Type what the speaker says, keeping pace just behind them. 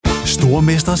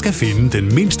Stormester skal finde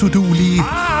den mindst uduelige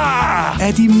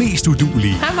af de mest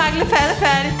uduelige. Han var ikke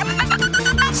færdig.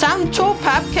 Sammen 2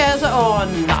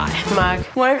 papkasser. Nej,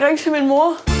 Mark. Må jeg ikke ringe til min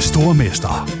mor?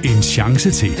 Stormester. En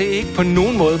chance til. Det er ikke på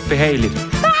nogen måde behageligt. Nej.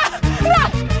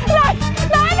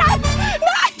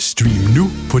 Stream nu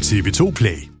på TV2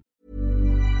 Play.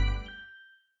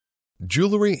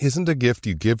 Jewelry isn't a gift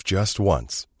you give just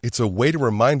once. It's a way to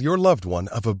remind your loved one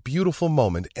of a beautiful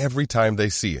moment every time they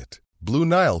see it. Blue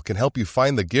Nile can help you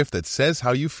find the gift that says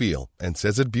how you feel and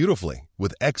says it beautifully,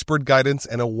 with expert guidance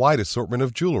and a wide assortment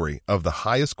of jewelry of the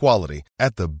highest quality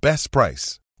at the best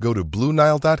price. Go to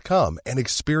BlueNile.com and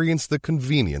experience the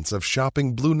convenience of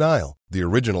shopping Blue Nile, the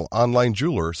original online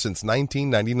jeweler since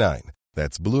 1999.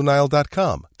 That's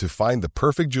BlueNile.com to find the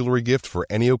perfect jewelry gift for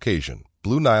any occasion.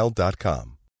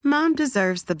 BlueNile.com. Mom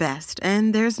deserves the best,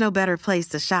 and there's no better place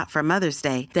to shop for Mother's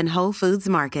Day than Whole Foods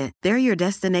Market. They're your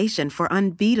destination for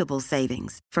unbeatable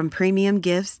savings, from premium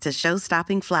gifts to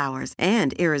show-stopping flowers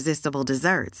and irresistible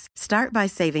desserts. Start by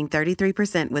saving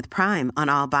 33% with Prime on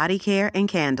all body care and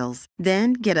candles.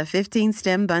 Then get a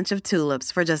 15-stem bunch of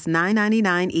tulips for just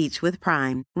 $9.99 each with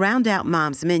Prime. Round out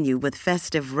Mom's menu with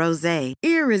festive rosé,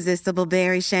 irresistible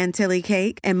berry chantilly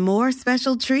cake, and more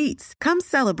special treats. Come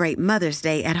celebrate Mother's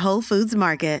Day at Whole Foods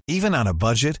Market. Even on a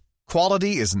budget,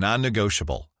 quality is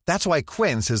non-negotiable. That's why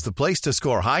Quince is the place to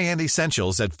score high-end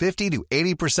essentials at 50 to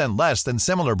 80% less than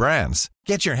similar brands.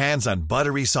 Get your hands on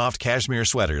buttery soft cashmere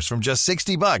sweaters from just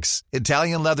 $60,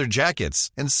 Italian leather jackets,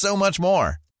 and so much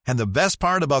more. And the best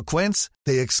part about Quince,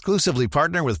 they exclusively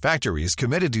partner with factories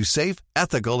committed to safe,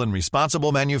 ethical, and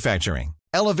responsible manufacturing.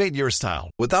 Elevate your style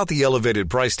without the elevated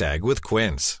price tag with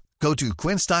Quince. Go to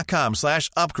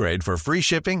quince.com/upgrade for free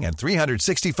shipping and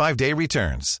 365-day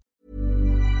returns.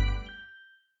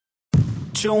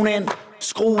 Tune in,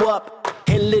 skru op,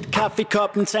 hæld lidt kaffe i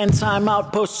koppen, tag en time-out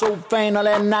på sofaen og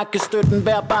lad nakkestøtten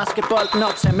være basketbolden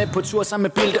op. Tag med på tur sammen med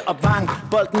Bilde og Vang,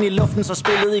 bolden i luften, så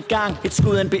spillet i gang. Et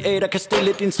skud NBA, der kan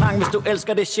stille din trang. Hvis du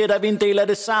elsker det shit, er vi en del af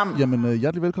det sammen. Jamen,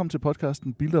 hjertelig velkommen til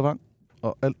podcasten Bilde og Vang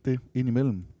og alt det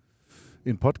indimellem.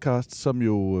 En podcast, som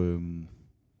jo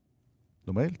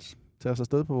normalt tager sig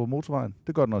afsted på motorvejen.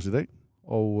 Det gør den også i dag.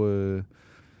 Og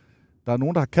der er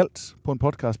nogen, der har kaldt på en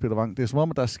podcast, Peter Vang. Det er som om,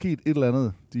 at der er sket et eller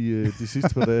andet de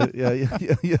sidste par dage.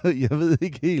 Jeg ved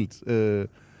ikke helt,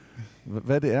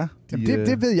 hvad det er.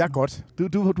 Det ved jeg godt.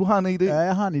 Du har en idé? Ja,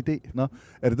 jeg har en idé. Nå.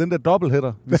 Er det den der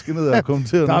dobbelthætter, vi skal ned og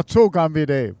kommentere? Der er 2 kampe i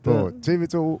dag på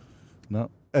TV2. Nå.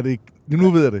 Er det,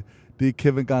 nu ved jeg det. Det er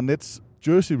Kevin Garnetts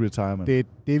jersey retirement. Det er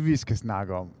det, vi skal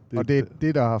snakke om. Og det er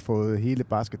det, der har fået hele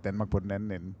Basket Danmark på den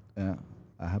anden ende. Ja.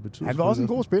 Han var også en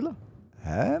god spiller.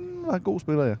 Han var en god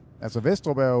spiller, ja. Altså,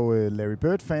 Vestrup er jo Larry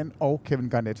Bird-fan og Kevin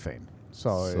Garnett-fan. Så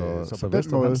på den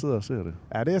Vestrup, måde, han sidder og ser det.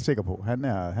 Ja, det er jeg sikker på.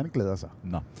 Han glæder sig.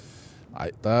 Nå.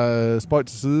 Nej, der er spøjt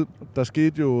til side. Der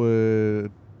skete jo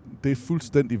det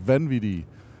fuldstændig vanvittige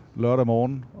lørdag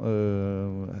morgen,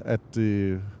 at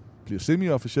det bliver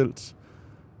semi-officielt.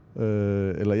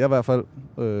 Eller jeg i hvert fald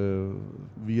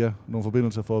via nogle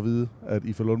forbindelser for at vide, at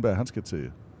Ife Lundberg, han skal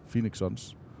til Phoenix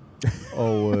Suns.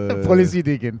 Og, prøv lige at sige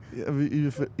det igen.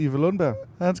 Ife Lundberg,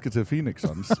 han skal til Phoenix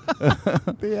Suns.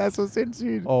 Det er så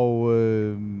sindssygt. Og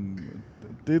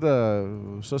det, der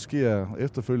så sker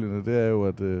efterfølgende, det er jo,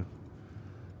 at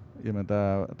jamen,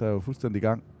 der er jo fuldstændig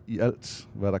gang i alt,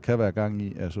 hvad der kan være gang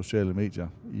i af sociale medier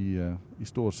i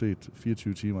stort set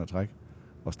 24 timer i træk,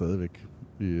 og stadigvæk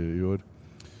i øvrigt.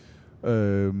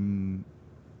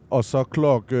 Og så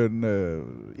klokken 21.50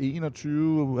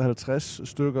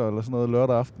 stykker eller sådan noget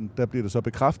lørdag aften, der bliver det så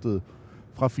bekræftet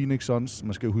fra Phoenix Suns.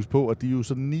 Man skal jo huske på, at de er jo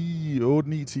så 8-9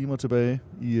 timer tilbage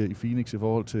i Phoenix i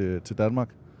forhold til Danmark.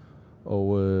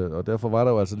 Og derfor var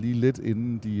der jo altså lige lidt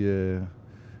inden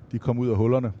de kom ud af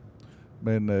hullerne.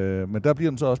 Men der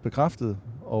bliver den så også bekræftet,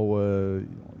 og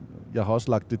jeg har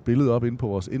også lagt et billede op inde på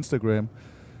vores Instagram,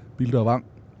 Bilde og Vang,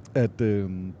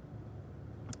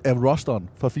 af rosteren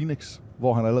fra Phoenix,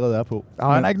 hvor han allerede er på.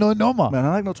 Og han har ikke noget nummer. Men han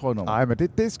har ikke noget trøjenummer. Nej, men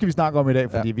det skal vi snakke om i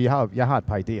dag, fordi jeg har et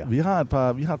par idéer. Vi har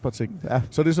et par ting. Ja.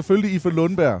 Så det er selvfølgelig Ife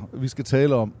Lundberg, vi skal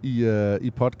tale om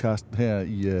i podcasten her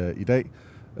i dag.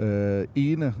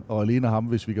 Ene og alene ham,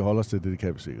 hvis vi kan holde os til det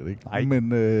kan vi sikkert ikke. Nej.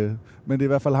 Men det er i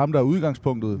hvert fald ham, der er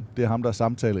udgangspunktet. Det er ham, der er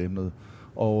samtaleemnet.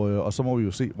 Og så må vi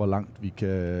jo se, hvor langt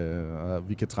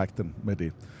vi kan trække den med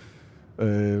det.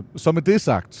 Så med det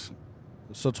sagt,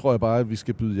 så tror jeg bare, at vi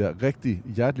skal byde jer rigtig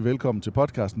hjertelig velkommen til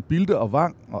podcasten Bilde og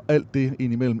Vang og alt det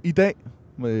indimellem. I dag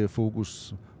med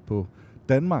fokus på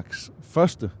Danmarks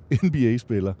første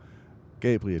NBA-spiller,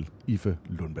 Gabriel Ife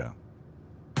Lundberg.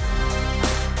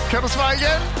 Kan du svare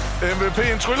igen?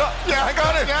 MVP'en tryller. Ja, han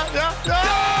gør det. Ja.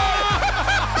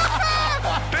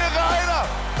 Det regner.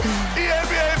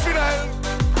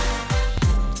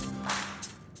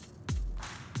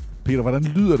 Peter, hvordan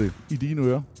lyder det i dine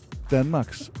ører?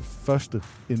 Danmarks første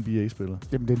NBA-spiller.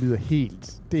 Jamen, det lyder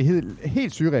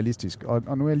helt surrealistisk.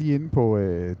 Og nu er jeg lige inde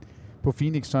på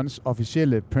Phoenix Suns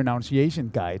officielle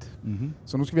pronunciation guide. Mm-hmm.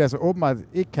 Så nu skal vi altså åbenbart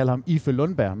ikke kalde ham Ife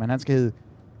Lundberg, men han skal hedde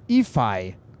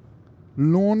Ify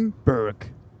Lundberg.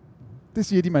 Det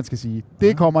siger de, man skal sige.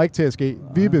 Det kommer ikke til at ske.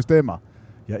 Vi bestemmer.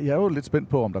 Ja, jeg er jo lidt spændt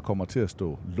på, om der kommer til at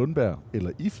stå Lundberg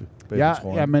eller Ife.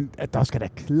 Ja, men der skal da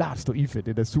klart stå Ife. Det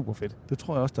er da super fedt. Det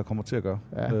tror jeg også, der kommer til at gøre.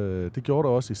 Ja. Det gjorde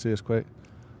der også i CSKA.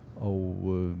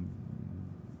 Og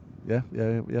jeg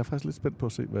er faktisk lidt spændt på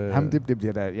at se, hvad... Jamen, det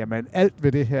bliver da... Jamen, alt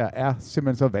ved det her er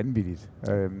simpelthen så vanvittigt.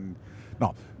 Nå.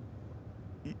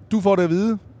 Du får det at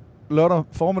vide lørdag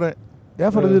formiddag.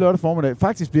 Jeg får det at vide lørdag formiddag.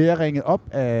 Faktisk bliver jeg ringet op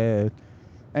af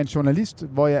en journalist,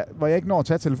 hvor jeg ikke når at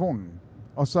tage telefonen.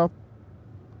 Og så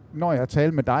når jeg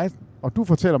taler med dig, og du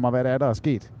fortæller mig, hvad der er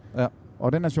sket. Ja.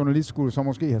 Og den her journalist skulle så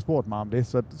måske have spurgt mig om det.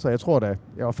 Så jeg tror da,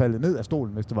 jeg var faldet ned af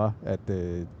stolen, hvis det var,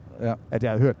 at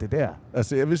jeg havde hørt det der.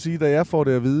 Altså jeg vil sige, da jeg får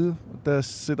det at vide, der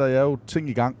sætter jeg jo ting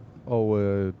i gang. Og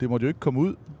det måtte jo ikke komme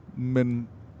ud. Men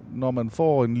når man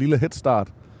får en lille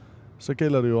headstart, så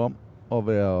gælder det jo om at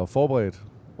være forberedt.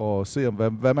 Og se om,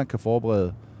 hvad man kan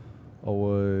forberede.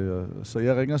 Og så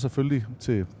jeg ringer selvfølgelig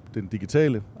til den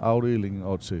digitale afdeling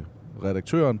og til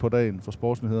redaktøren på dagen for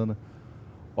Sportsnyhederne.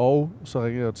 Og så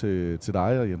ringer jeg til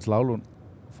dig og Jens Lavlund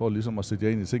for ligesom at sætte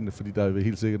jer ind i tingene, fordi der vil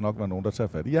helt sikkert nok være nogen, der tager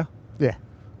fat i jer. Ja.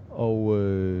 Og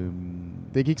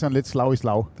det gik sådan lidt slag i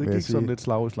slag. Det gik sådan lidt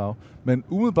slag i slag. Men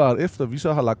umiddelbart efter vi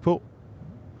så har lagt på,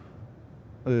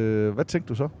 hvad tænkte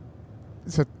du så?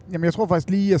 Jamen jeg tror faktisk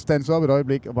lige at stands op et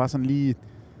øjeblik og bare sådan lige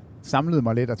samlede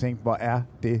mig lidt og tænkte, hvor er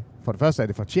det? For det første er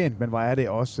det fortjent, men hvor er det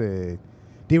også... det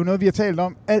er jo noget, vi har talt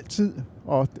om altid,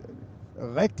 og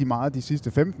rigtig meget de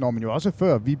sidste 15 år, men jo også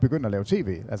før vi begyndte at lave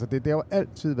tv. Altså det har jo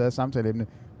altid været samtaleemne.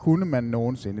 Kunne man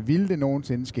nogensinde? Ville det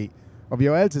nogensinde ske? Og vi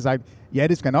har jo altid sagt, ja,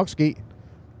 det skal nok ske,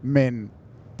 men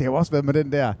det har jo også været med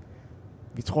den der,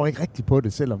 vi tror ikke rigtigt på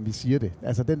det, selvom vi siger det.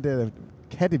 Altså den der,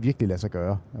 kan det virkelig lade sig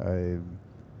gøre?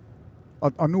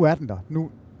 Og nu er den der. Nu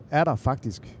er der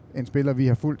faktisk en spiller, vi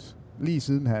har fulgt lige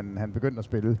siden han begyndte at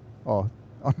spille, og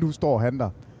nu står han der.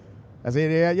 Altså,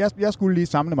 jeg skulle lige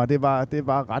samle mig. Det var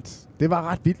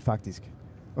ret vildt, faktisk.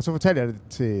 Og så fortalte jeg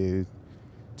det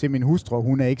til min hustru.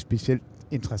 Hun er ikke specielt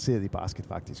interesseret i basket,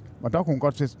 faktisk. Og der kunne hun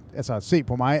godt se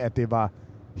på mig, at det var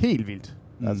helt vildt.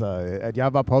 Mm. Altså, at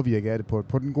jeg var påvirket af det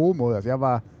på den gode måde. Altså, jeg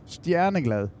var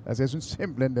stjerneglad. Altså, jeg synes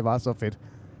simpelthen, det var så fedt.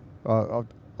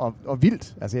 Og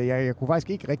vildt. Altså, jeg kunne faktisk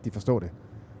ikke rigtig forstå det.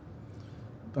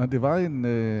 Og det var en...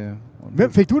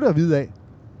 Hvem fik du der at vide af?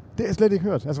 Det har jeg slet ikke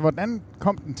hørt. Altså, hvordan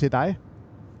kom den til dig?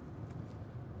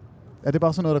 Er det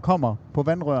bare sådan noget, der kommer på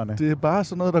vandrørene? Det er bare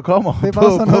sådan noget, der kommer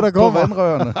på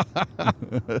vandrørene.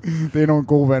 Det er nogle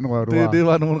gode vandrør, du har. Det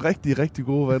var nogle rigtig, rigtig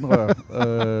gode vandrør.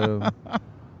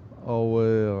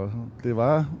 Det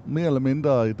var mere eller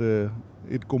mindre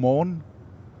et godmorgen.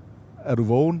 Er du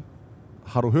vågen?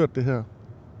 Har du hørt det her?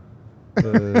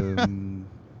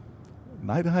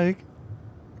 Nej, det har jeg ikke.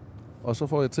 Og så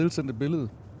får jeg tilsendt et billede.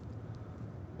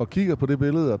 Og kigger på det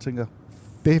billede og tænker...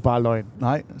 Det er bare løgn.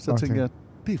 Nej, så tænker jeg,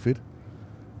 det er fedt.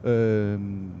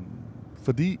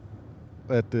 Fordi,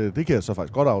 at det kan jeg så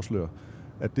faktisk godt afsløre,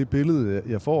 at det billede,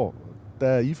 jeg får, der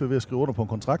er Ife ved at skrive under på en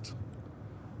kontrakt.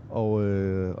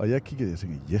 Og jeg kigger og jeg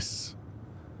tænker, yes.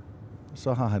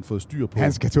 Så har han fået styr på...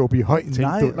 Han skal til at blive høj, tænkte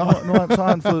du. Nej,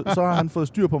 så har han fået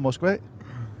styr på Moskva.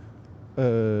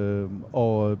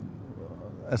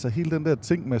 Altså hele den der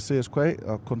ting med CSKA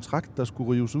og kontrakt, der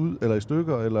skulle rives ud, eller i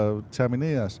stykker, eller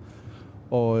termineres.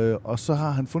 Og så har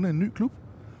han fundet en ny klub.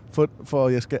 For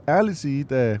jeg skal ærligt sige,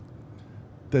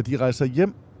 da de rejser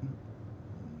hjem,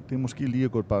 det er måske lige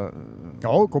at gå bare...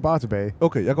 Jo, gå bare tilbage.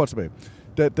 Okay, jeg går tilbage.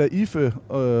 Da Ife,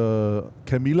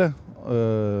 Camilla,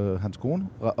 hans kone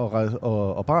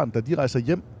og barn, da de rejser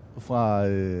hjem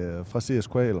fra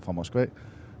CSKA eller fra Moskva,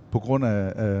 på grund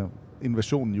af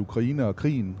invasionen i Ukraine og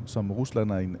krigen, som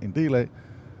Rusland er en del af,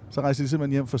 så rejser de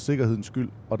simpelthen hjem for sikkerhedens skyld.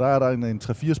 Og der er der en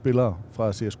 3-4 spillere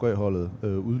fra CSKA-holdet,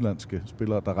 udenlandske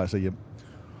spillere, der rejser hjem.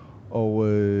 Og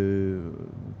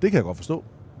det kan jeg godt forstå,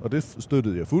 og det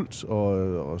støttede jeg fuldt,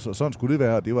 og sådan skulle det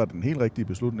være, og det var den helt rigtige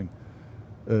beslutning.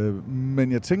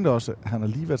 Men jeg tænkte også, at han har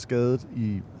lige været skadet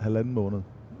i 1,5 måned,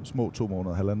 små 2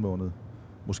 måneder, 1,5 måned.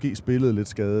 Måske spillede lidt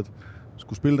skadet.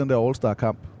 Skulle spille den der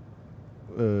All-Star-kamp,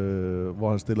 hvor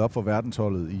han stillede op for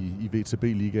verdensholdet i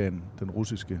VTB-ligaen, den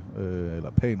russiske, eller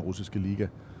pan-russiske liga.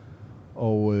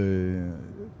 Og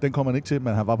den kom han ikke til,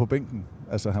 men han var på bænken.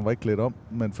 Altså, han var ikke klædt om,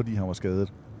 men fordi han var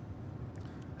skadet.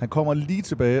 Han kommer lige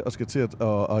tilbage og skal til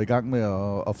at i gang med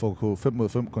at få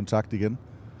 5-mod-5 kontakt igen.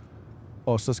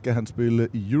 Og så skal han spille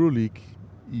i Euroleague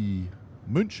i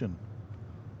München,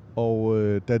 og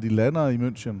da de lander i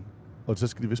München, og så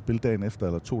skal de vist spille dagen efter,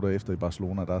 eller 2 dage efter i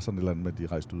Barcelona, der er sådan et eller andet med, at de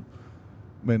er rejst ud.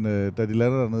 Men da de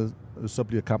lander dernede, så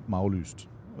bliver kampen aflyst.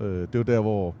 Det er jo der,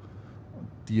 hvor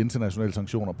de internationale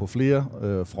sanktioner på flere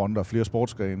fronter, flere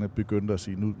sportsgrene, begyndte at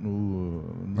sige,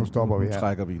 nu stopper vi her. Nu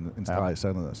trækker vi en streg i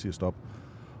sandet og siger stop.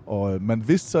 Og man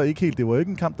vidste så ikke helt, det var ikke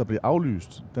en kamp, der blev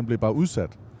aflyst. Den blev bare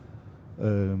udsat.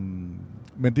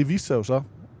 Men det viste sig jo så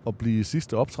at blive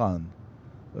sidste optræden,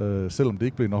 selvom det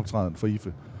ikke blev en optræden for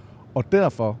IFE. Og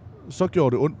derfor så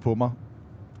gjorde det ondt på mig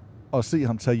at se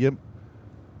ham tage hjem,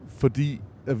 fordi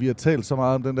at vi har talt så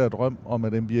meget om den der drøm om,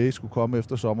 at NBA skulle komme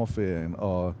efter sommerferien,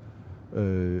 og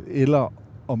eller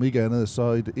om ikke andet,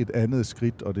 så et andet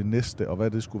skridt, og det næste, og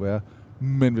hvad det skulle være.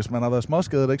 Men hvis man har været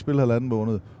småskadet og ikke spillet 1,5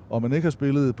 måned, og man ikke har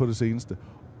spillet på det seneste,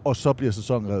 og så bliver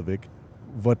sæsonen reddet væk,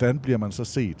 hvordan bliver man så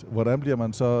set? Hvordan bliver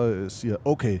man så siger,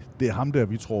 okay, det er ham der,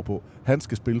 vi tror på. Han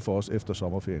skal spille for os efter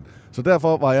sommerferien. Så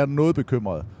derfor var jeg noget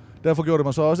bekymret. Derfor gjorde det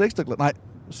mig så også ekstra glad. Nej,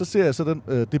 så ser jeg så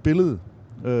det billede,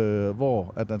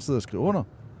 hvor at han sidder og skriver under,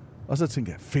 og så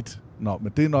tænker jeg, fedt. Nå,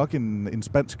 men det er nok en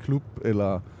spansk klub,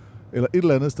 eller et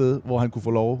eller andet sted, hvor han kunne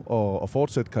få lov at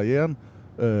fortsætte karrieren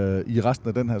i resten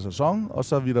af den her sæson, og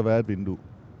så vil der være et vindue.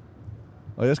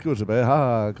 Og jeg skriver tilbage,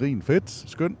 haha, grin, fedt,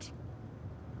 skønt,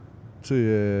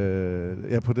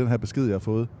 til, på den her besked, jeg har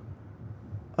fået.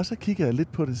 Og så kigger jeg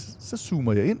lidt på det, så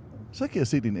zoomer jeg ind, så kan jeg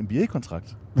se, det er en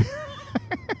NBA-kontrakt.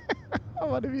 Hvor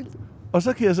var det vildt. Og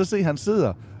så kan jeg så se, at han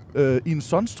sidder i en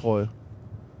Suns-trøje.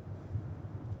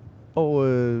 Og,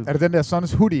 er det den der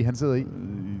Suns hoodie, han sidder i?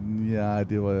 Ja,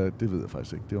 det ved jeg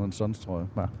faktisk ikke. Det var en Suns-trøje.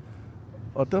 Ja.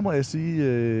 Og der må jeg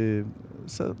sige,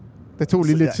 så... Det tog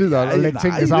lige lidt tid at lægge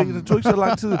tingene sammen. Det tog ikke så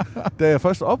lang tid, da jeg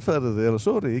først opfattede det, eller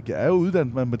så det ikke. Jeg er jo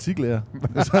uddannet matematiklærer.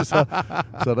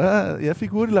 så der, jeg fik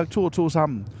hurtigt lagt 2 og 2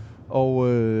 sammen. Og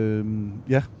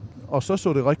og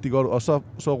så det rigtig godt, og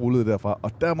så rullede det derfra.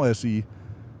 Og der må jeg sige,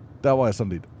 der var jeg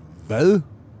sådan lidt, hvad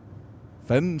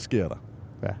fanden sker der?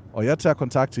 Ja. Og jeg tager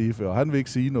kontakt til IFE, og han vil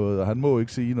ikke sige noget, og han må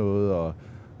ikke sige noget, og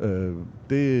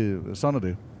sådan er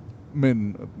det.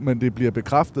 Men det bliver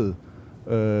bekræftet,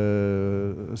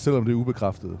 selvom det er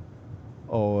ubekræftet.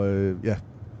 Og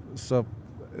så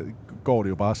går det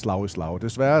jo bare slag i slag.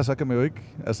 Desværre så kan man jo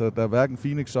ikke, altså der er hverken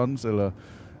Phoenix Suns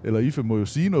eller IFE må jo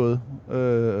sige noget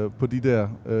på de der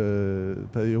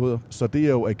perioder. Så det er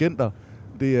jo agenter,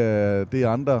 det er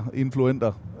andre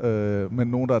influenter, men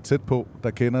nogen, der er tæt på, der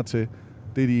kender til.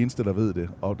 Det er de eneste, der ved det.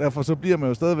 Og derfor så bliver man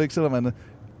jo stadigvæk, selvom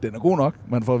den er god nok,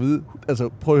 man får at vide. Altså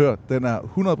prøv at høre, den er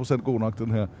 100% god nok,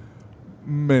 den her.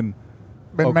 Men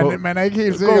man er ikke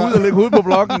helt sikker. Gå ud og lægge hovedet på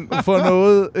blokken for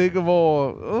noget, ikke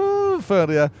hvor før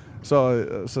det er.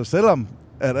 Så selvom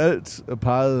at alt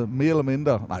pegede mere eller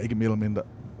mindre, nej ikke mere eller mindre,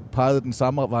 pegede den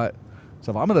samme vej,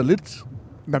 så var man da lidt...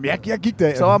 Jamen, jeg gik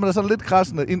der... Så var man da sådan lidt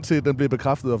krassende, indtil den blev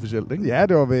bekræftet officielt, ikke? Ja,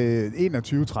 det var ved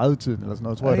 21:30-tiden eller sådan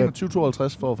noget, tror jeg.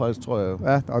 21:52 for faktisk, tror jeg.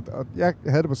 Ja, og jeg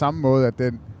havde det på samme måde, at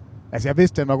den... Altså, jeg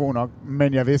vidste, den var god nok,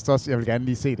 men jeg vidste også, jeg ville gerne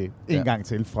lige se det en gang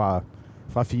til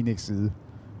fra Phoenix side.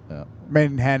 Ja.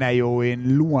 Men han er jo en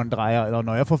lurendrejer, eller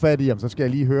når jeg får fat i ham, så skal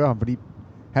jeg lige høre ham, fordi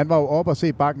han var jo oppe og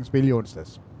se Bakken spille i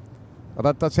onsdags.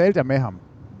 Og der talte jeg med ham,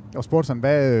 og spurgte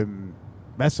sådan,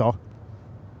 hvad så?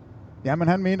 Jamen,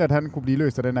 han mente, at han kunne blive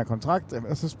løst af den her kontrakt.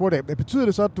 Og så spurgte jeg, betyder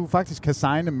det så, at du faktisk kan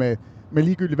signe med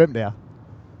ligegyldigt, hvem det er?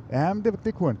 Jamen,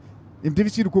 det kunne han. Jamen, det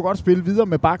vil sige, at du kunne godt spille videre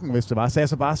med Bakken, hvis det var. Sagde jeg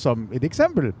så bare som et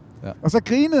eksempel. Ja. Og så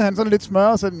grinede han sådan lidt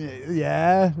smør, sådan,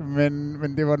 ja,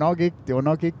 men det var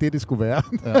nok ikke det skulle være.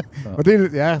 Ja, ja. Og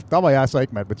det, der var jeg så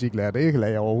ikke matematiklærer. Det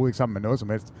lagde jeg overhovedet ikke sammen med noget som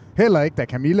helst. Heller ikke, da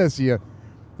Camilla siger,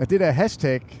 at det der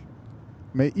hashtag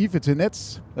med IFE til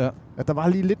Nets, at der var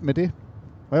lige lidt med det.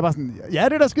 Og jeg var sådan, ja,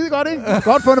 det er da skide godt, ikke?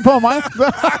 Godt fundet på mig.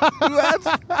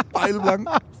 Bejleblank.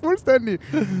 Fuldstændig.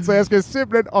 Så jeg skal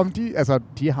simpelthen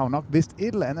de har jo nok vidst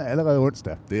et eller andet allerede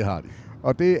onsdag. Det har de.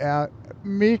 Og det er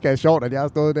mega sjovt, at jeg har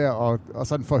stået der og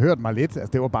sådan forhørt mig lidt. Altså,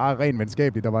 det var bare rent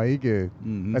venskabeligt. Der var ikke...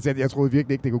 Altså, jeg troede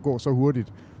virkelig ikke, det kunne gå så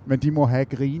hurtigt. Men de må have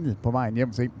grinet på vejen hjem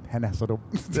og sagt, han er så dum.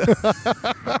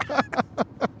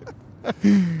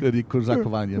 Det har de ikke kun sagt på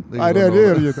vejen hjem. Nej, det er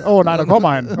det. Nej, der kommer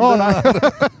han. Nej.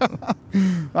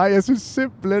 Nej, jeg synes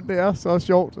simpelthen, det er så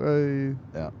sjovt.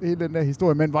 Hele den der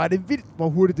historie. Men hvor er det vildt, hvor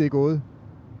hurtigt det er gået.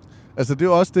 Altså, det er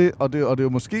jo også det, og det er jo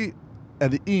måske, er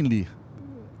det egentlig...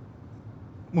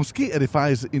 Måske er det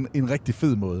faktisk en rigtig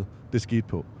fed måde, det skete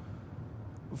på.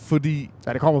 Fordi...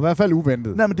 Ja, det kommer i hvert fald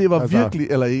uventet. Nej, men det var virkelig...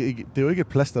 Eller ikke, det er jo ikke et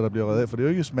plaster, der bliver reddet af, for det er jo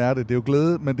ikke smerte, det er jo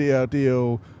glæde, men det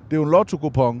er jo en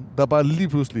lotto-kupon, der bare lige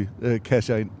pludselig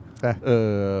casher ind. Ja.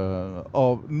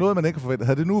 Og noget, man ikke har forventet.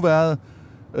 Havde det nu været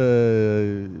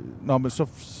Men så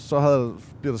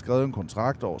bliver der skrevet en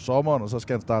kontrakt over sommeren, og så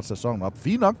skal han starte sæsonen op.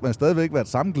 Fint nok, men stadigvæk været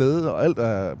samme glæde, og alt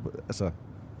er, altså,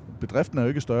 bedriften er jo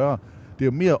ikke større. Det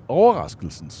er jo mere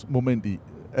overraskelsens moment i,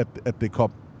 at det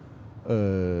kom.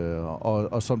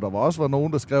 Og som der også var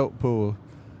nogen, der skrev på,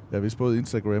 jeg vidste både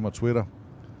Instagram og Twitter,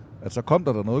 at så kom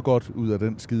der noget godt ud af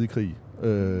den skidekrig.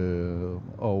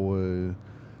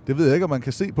 Det ved jeg ikke, om man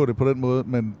kan se på det på den måde,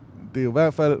 men det er jo i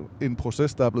hvert fald en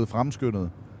proces, der er blevet fremskyndet.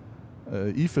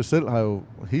 Ife selv har jo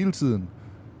hele tiden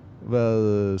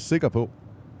været sikker på,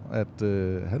 at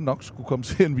han nok skulle komme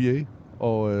til NBA,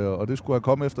 og det skulle have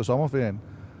kommet efter sommerferien.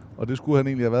 Og det skulle han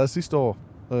egentlig have været sidste år,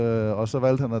 og så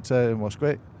valgte han at tage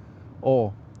Moskva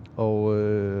år,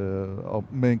 og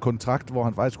med en kontrakt, hvor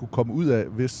han faktisk kunne komme ud af,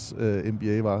 hvis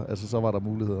NBA var, altså så var der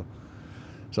muligheder.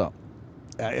 Så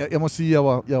jeg må sige,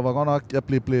 jeg var godt nok, jeg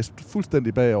blev blæst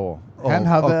fuldstændig bagover, og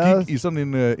gik i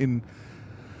sådan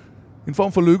en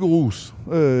form for lykkerus.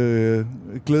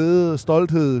 Glæde,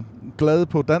 stolthed, glad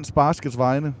på dansk baskets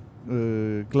vegne,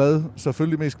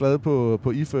 selvfølgelig mest glad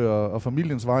på Ife og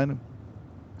familiens vegne,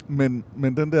 men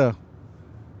den der,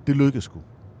 det lykkedes sgu.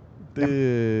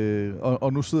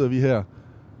 Og nu sidder vi her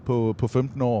på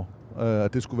 15 år.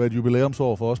 Det skulle være et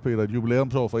jubilæumsår for os, Peter, et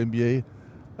jubilæumsår for NBA.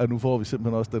 At nu får vi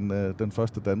simpelthen også den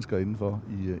første dansker indenfor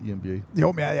i NBA.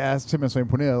 Jo, men jeg er simpelthen så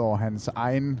imponeret over hans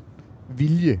egen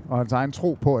vilje og hans egen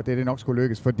tro på, at det nok skulle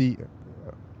lykkes, fordi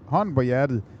hånden på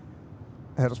hjertet,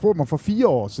 havde du spurgt mig for 4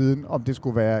 år siden, om det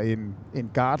skulle være en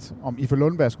guard, om Ife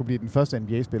Lundberg skulle blive den første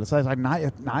NBA-spiller, så havde jeg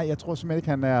sagt, nej, jeg tror simpelthen ikke,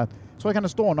 han er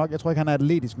stor nok, jeg tror ikke, han er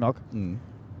atletisk nok. Mm.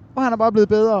 Og han er bare blevet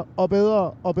bedre og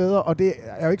bedre og bedre, og det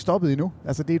er jo ikke stoppet endnu.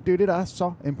 Altså, det er jo det, der er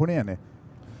så imponerende.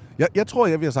 Jeg tror,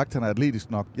 jeg ville have sagt, at han er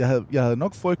atletisk nok. Jeg havde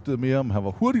nok frygtet mere, om han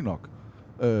var hurtig nok.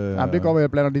 Jamen, det går, at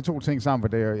jeg blander de to ting sammen.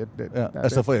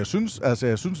 For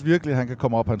jeg synes virkelig, at han kan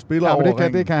komme op. Han spiller over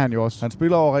ringen. Det kan han jo også. Han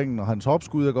spiller over ringen, og hans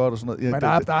hopskud er godt og sådan noget. Ja, men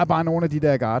der er bare nogle af de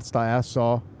der guards, der er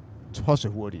så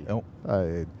tossehurtige. Jo.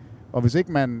 Og hvis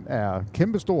ikke man er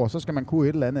kæmpestor, så skal man kunne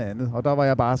et eller andet. Og der var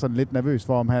jeg bare sådan lidt nervøs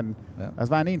for, om han... Ja.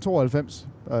 Altså, var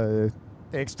han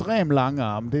 1,92. Ekstremt lange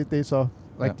arme. Det er så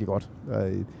rigtig godt.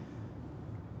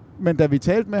 Men da vi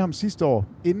talte med ham sidste år,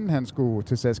 inden han skulle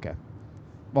til CSKA,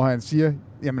 hvor han siger,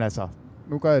 jamen altså,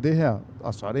 nu gør jeg det her,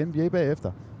 og så er det NBA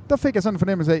bagefter. Der fik jeg sådan en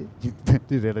fornemmelse af,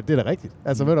 det er da rigtigt.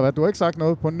 Altså ved du hvad, du har ikke sagt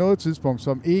noget på noget tidspunkt,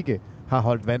 som ikke har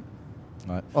holdt vand.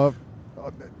 Nej. Og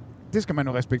det skal man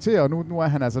jo respektere, og nu er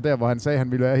han altså der, hvor han sagde,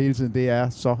 han ville være hele tiden. Det er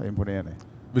så imponerende.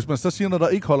 Hvis man så siger noget, der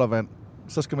ikke holder vand,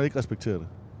 så skal man ikke respektere det.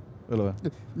 Eller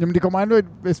hvad? Jamen det kommer an ud,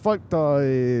 hvis folk der...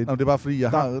 Jamen, det er bare fordi,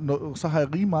 så har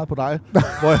jeg rig meget på dig,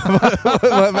 hvor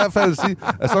jeg i hvert fald sige,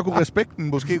 at så kunne respekten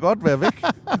måske godt være væk.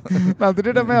 Nej, det er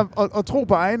det der med at tro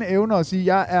på egne evner og sige,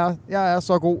 jeg er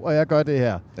så god, og jeg gør det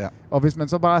her. Ja. Og hvis man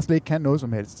så bare slet ikke kan noget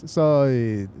som helst, så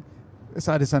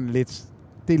er det sådan lidt...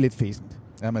 Det er lidt fæsent.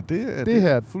 Jamen det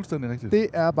her, fuldstændig rigtigt. Det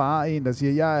er bare en, der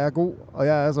siger, jeg er god, og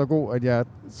jeg er så god, at jeg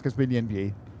skal spille i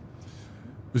NBA.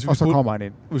 Og så kommer han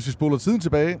ind. Hvis vi spoler tiden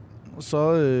tilbage, så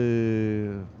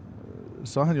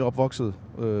er han jo opvokset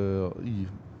i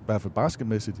hvert fald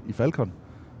basketmæssigt i Falcon.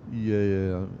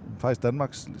 I faktisk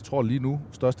Danmarks, jeg tror lige nu,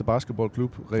 største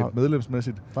basketballklub, rent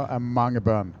medlemsmæssigt. Der er mange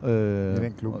børn i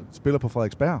den klub. Spiller på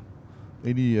Frederiksberg,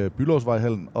 inde i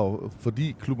Bylåsvejhallen, og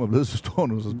fordi klubben er blevet så stor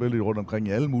nu, så spiller de rundt omkring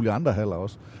i alle mulige andre haller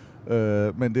også.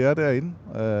 Men det er derinde,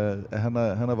 at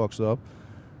han er vokset op.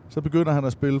 Så begynder han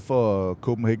at spille for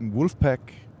Copenhagen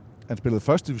Wolfpack. Han spillede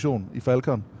første division i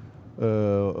Falcon,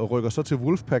 og rykker så til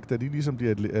Wolfpack, da de ligesom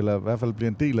eller i hvert fald bliver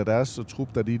en del af deres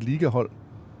trup, da de er et ligahold.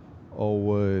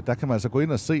 Og der kan man altså gå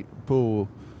ind og se på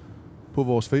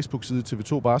vores Facebook-side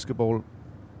TV2 Basketball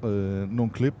nogle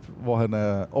klip, hvor han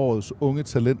er årets unge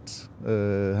talent.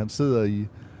 Han sidder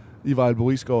i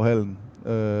Vejle-Boriskovhallen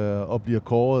og bliver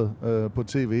kåret på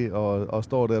tv og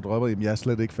står der og drømmer, jamen jeg er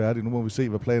slet ikke færdig, nu må vi se,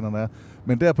 hvad planerne er.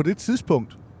 Men der på det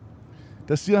tidspunkt,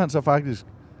 der siger han så faktisk,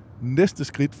 næste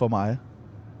skridt for mig,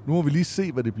 nu må vi lige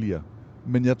se, hvad det bliver.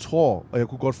 Men jeg tror, og jeg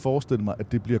kunne godt forestille mig,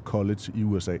 at det bliver college i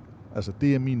USA. Altså,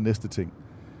 det er min næste ting.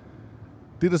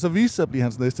 Det, der så viste sig at blive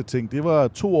hans næste ting, det var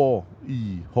 2 år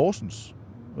i Horsens,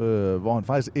 hvor han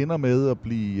faktisk ender med at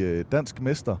blive dansk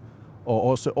mester, og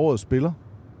også årets spiller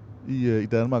i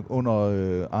Danmark under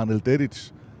Arnel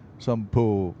Dedic, som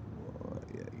på,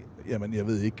 jamen jeg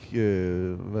ved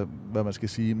ikke, hvad man skal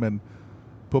sige, men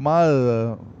på meget,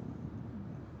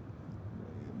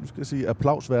 nu skal jeg sige,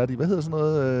 applausværdig, hvad hedder sådan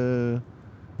noget?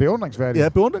 Beundringsværdig. Ja,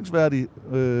 beundringsværdig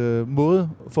måde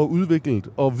for udviklet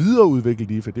og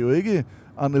videreudviklet IFE. Det er jo ikke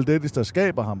Arnel Dedic, der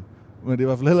skaber ham, men det er i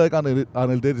hvert fald heller ikke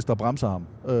Arnel Dedic, der bremser ham.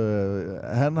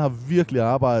 Han har virkelig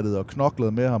arbejdet og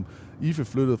knoklet med ham Ife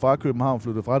flyttede fra København,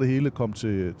 flyttede fra det hele, kom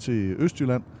til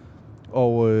Østjylland,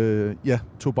 og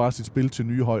tog bare sit spil til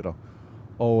nye højder.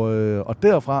 Og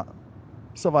derfra,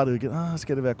 så var det jo igen,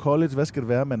 skal det være college, hvad skal det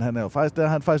være? Men han er jo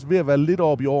faktisk ved at være lidt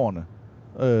oppe i årene.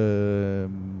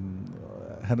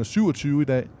 Han er 27 i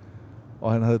dag,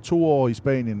 og han havde 2 år i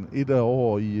Spanien, 1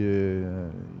 år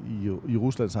i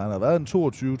Rusland, så han har været en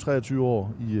 22-23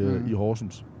 år i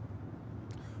Horsens.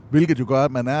 Hvilket jo gør,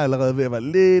 at man er allerede ved at være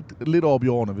lidt oppe i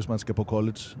årene, hvis man skal på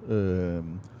college.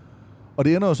 Og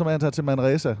det ender jo som, at han tager til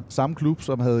Manresa, samme klub,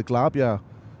 som havde Glarbjerg,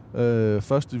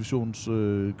 første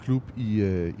divisionsklub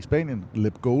i Spanien,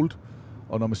 Leb Gold.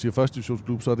 Og når man siger første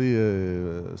divisionsklub, så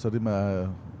er det med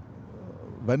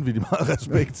vanvittigt meget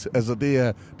respekt. Altså, det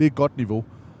er et godt niveau.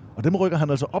 Og dem rykker han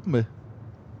altså op med.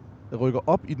 Rykker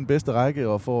op i den bedste række,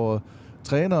 og får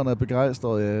træneren er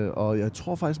begejstret. Og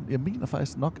jeg mener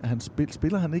faktisk nok, at han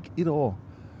spiller han ikke 1 år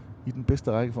i den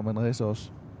bedste række for Manresa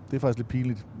også. Det er faktisk lidt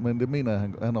pinligt, men det mener jeg,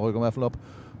 han rykker i hvert fald op.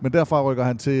 Men derfra rykker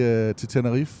han til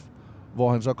Tenerife,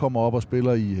 hvor han så kommer op og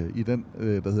spiller i den,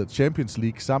 der hedder Champions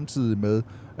League, samtidig med,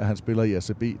 at han spiller i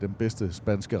ACB, den bedste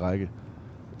spanske række.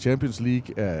 Champions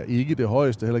League er ikke det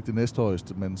højeste, heller ikke det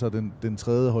næsthøjeste, men så den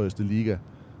 3. højeste liga.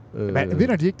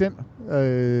 Vinder de ikke den?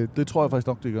 Det tror jeg faktisk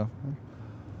nok, de gør.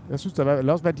 Jeg synes, der vil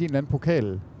også være de en eller anden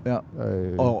pokal. Ja,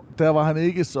 og der var han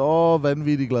ikke så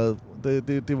vanvittigt glad.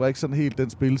 Det var ikke sådan helt den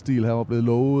spilstil, han var blevet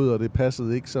lovet, og det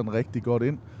passede ikke sådan rigtig godt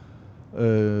ind.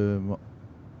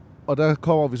 Og der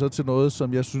kommer vi så til noget,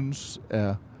 som jeg synes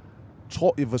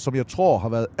som jeg tror har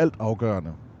været alt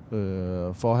afgørende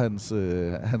for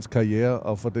hans karriere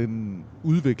og for den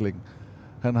udvikling,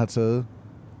 han har taget.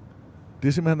 Det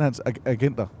er simpelthen hans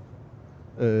agenter.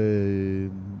 Det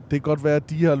kan godt være, at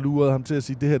de har luret ham til at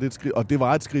sige, at det her det er et skridt, og det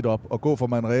var et skridt op. At gå fra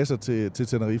Manresa til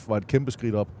Tenerife var et kæmpe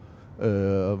skridt op.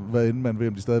 Hvad end man ved,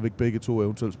 om de stadigvæk begge to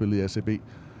eventuelt spillede i ACB.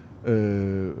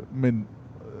 Men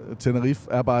Tenerife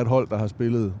er bare et hold, der har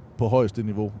spillet på højeste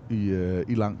niveau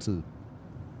i lang tid.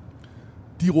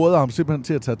 De råder ham simpelthen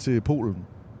til at tage til Polen.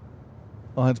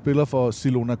 Og han spiller for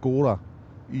Zielona Góra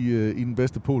i den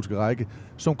bedste polske række,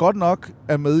 som godt nok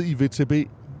er med i VTB,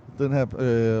 den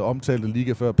her omtalte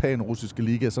liga før, pan-russiske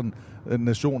liga, sådan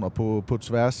nationer på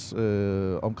tværs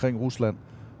omkring Rusland,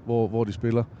 hvor de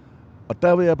spiller. Og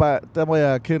der må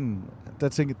jeg erkende, der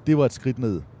tænkte det var et skridt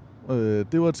ned.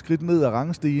 Det var et skridt ned af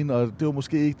rangstigen, og det var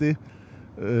måske ikke det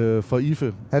for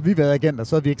Ife. Havde vi været agenter,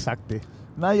 så havde vi ikke sagt det.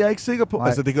 Nej, jeg er ikke sikker på. Nej.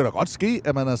 Altså, det kan da godt ske,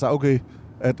 at man har sagt, okay,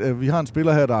 at vi har en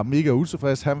spiller her, der er mega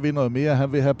utilfreds, han vil noget mere,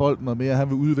 han vil have bolden noget mere, han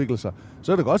vil udvikle sig.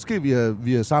 Så er det godt ske, at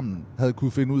vi sammen havde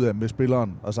kunne finde ud af med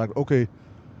spilleren og sagt, okay,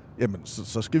 jamen,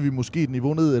 så skal vi måske et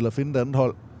niveau ned eller finde et andet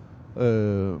hold.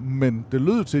 Men det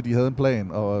lød til, at de havde en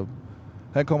plan, og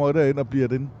han kommer derind og bliver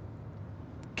den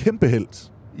kæmpe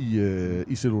helt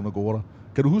i Zielona Góra.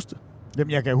 Kan du huske det?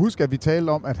 Jamen, jeg kan huske, at vi talte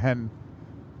om,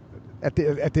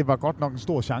 at det var godt nok en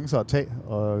stor chance at tage.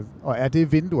 Og er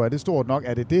det vindue, er det stort nok?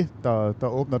 Er det, der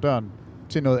åbner døren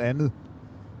til noget andet?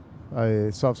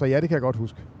 Så ja, det kan jeg godt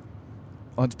huske.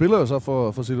 Og han spiller jo så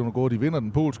for Zielona Góra. De vinder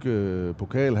den polske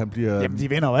pokal. Jamen, de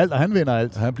vinder jo alt, og han vinder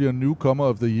alt. Han bliver newcomer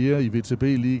of the year i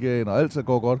VTB-ligaen, og alt så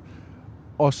går godt.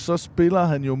 Og så spiller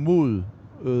han jo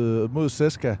mod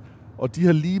CSKA, og de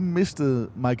har lige mistet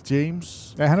Mike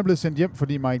James. Ja, han er blevet sendt hjem,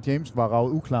 fordi Mike James var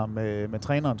ravet uklar med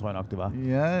træneren, tror jeg nok, det var.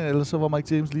 Ja, ellers så var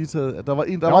Mike James lige taget. Der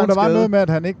var noget med, at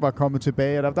han ikke var kommet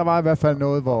tilbage. Der var i hvert fald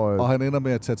noget, hvor... Og han ender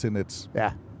med at tage til Nets. Ja.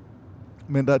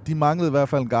 Men de manglede i hvert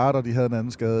fald en guard, og de havde en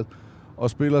anden skade. Og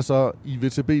spiller så i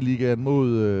VTB-ligaen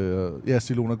mod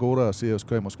Zielona Góra og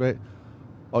CSKA Moskva.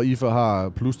 Og Ife har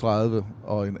plus 30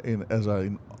 og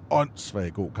en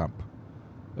åndssvag god kamp.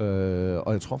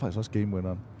 Og jeg tror faktisk også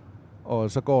game-winneren.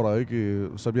 Og så går der ikke,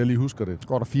 som jeg lige husker det.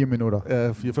 Går der 4 minutter.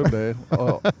 Ja, 4-5 dage.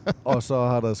 Og så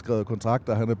har der skrevet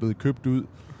kontrakter, han er blevet købt ud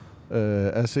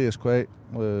af CSKA.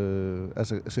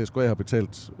 Altså CSKA har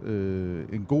betalt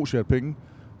en god share penge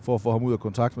for at få ham ud af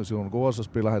kontrakt med Zielona Góra, og så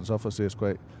spiller han så for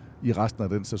CSKA i resten af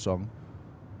den sæson.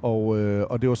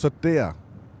 Og det var så der,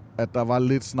 at der var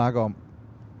lidt snak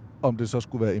om det så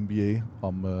skulle være NBA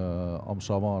om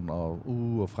sommeren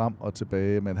og frem og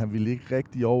tilbage, men han ville ikke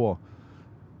rigtig over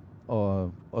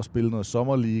og spille noget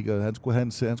sommerliga, og han skulle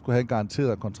have en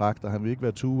garanteret kontrakt, og han ville ikke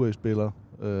være two-way-spiller.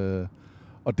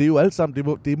 Og det er jo alt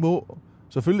sammen, det må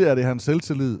selvfølgelig er det hans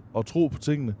selvtillid og tro på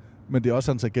tingene, men det er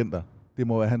også hans agenter. Det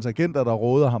må være hans agenter, der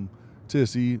råder ham til at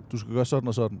sige, du skal gøre sådan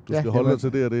og sådan, du skal holde dig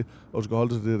til det og det, og du skal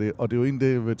holde dig til det og det. Og det er jo egentlig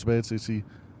det, jeg vil tilbage til at sige.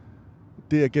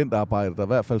 Det agentarbejde, der i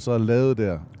hvert fald så er lavet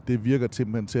der, det virker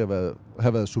simpelthen til at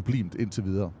have været sublimt indtil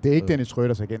videre. Det er ikke Dennis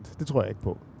Schröders agent. Det tror jeg ikke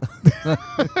på.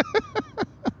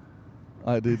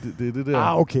 Nej, det er det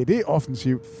der. Okay, det er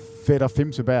offensivt. Fætter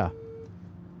Fimseberg.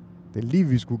 Det er lige,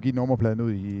 vi skulle give nummerpladen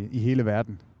ud i hele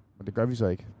verden. Og det gør vi så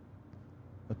ikke.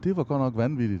 Og det var godt nok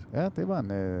vanvittigt. Ja, det var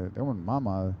en meget,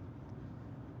 meget,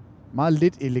 meget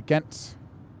lidt elegant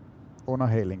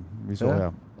underhaling, vi så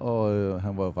her. Og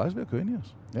han var jo faktisk ved at køre ind i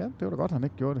os. Ja, det var da godt, han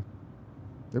ikke gjorde det.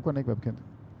 Det kunne han ikke være bekendt.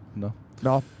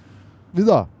 Nå.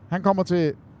 Videre. Han kommer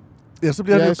til så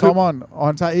bliver i sommeren, og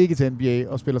han tager ikke til NBA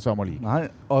og spiller Summer League. Nej,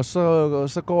 og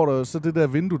så går der så det der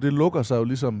vindue, det lukker sig jo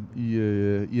ligesom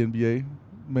i NBA.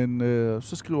 Men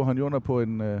så skriver han jo under på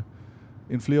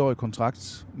en flereårig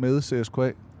kontrakt med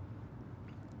CSKA.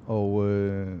 Og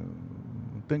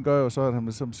den gør jo så, at han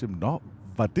ligesom siger, nå,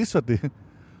 var det så det?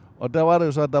 Og der var det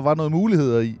jo så, at der var noget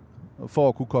muligheder i, for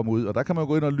at kunne komme ud. Og der kan man jo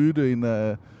gå ind og lytte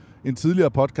en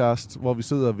tidligere podcast, hvor vi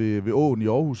sidder ved åen i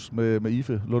Aarhus med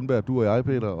Ife Lundberg, du og jeg,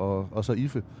 Peter, og så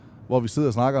Ife, hvor vi sidder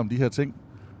og snakker om de her ting.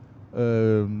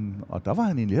 Og der var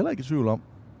han egentlig heller ikke i tvivl om.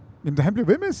 Jamen, han blev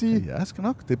ved med at sige... Ja, skal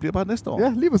nok. Det bliver bare næste år.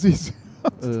 Ja, lige præcis.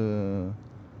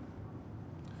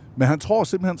 Men han tror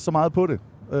simpelthen så meget på det,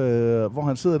 hvor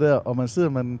han sidder der, og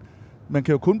man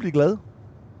kan jo kun blive glad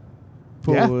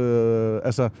på,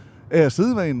 altså, af at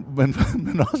sidde med en,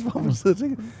 men også hvor man sidder og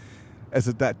tænker,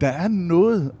 altså, der er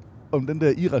noget om den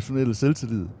der irrationelle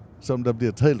selvtillid, som der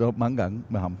bliver talt om mange gange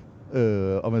med ham.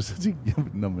 Og man så tænker,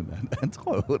 jamen, han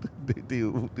tror jo, det er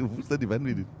jo fuldstændig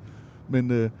vanvittigt.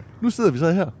 Men nu sidder vi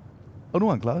så her, og nu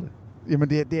har han klaret det. Jamen,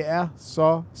 det er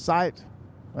så sejt.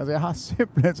 Altså, jeg har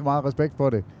simpelthen så meget respekt for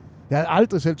det. Jeg havde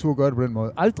aldrig selv turde gøre det på den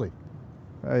måde. Aldrig.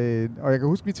 Og jeg kan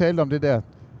huske, vi talte om det der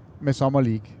med Summer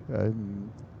League.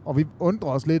 Og vi undrer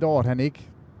os lidt over, at han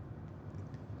ikke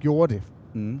gjorde det.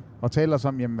 Og taler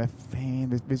som, jamen hvad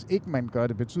fanden, hvis ikke man gør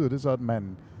det, betyder det så, at man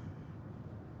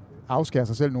afskærer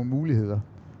sig selv nogle muligheder.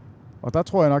 Og der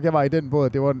tror jeg nok, jeg var i den båd,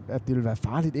 at det ville være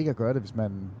farligt ikke at gøre det, hvis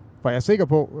man... For jeg er sikker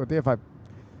på, og det er faktisk...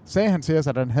 Sagde han til os,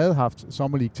 at han havde haft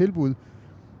Summer League tilbud.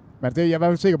 Men det, jeg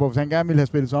var sikker på, at hvis han gerne ville have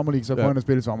spillet Summer League, så kunne han have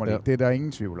spillet Summer League. Ja. Det er der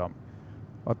ingen tvivl om.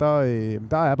 Og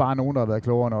der er bare nogen, der har været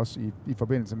klogere end os i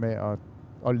forbindelse med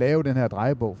at lave den her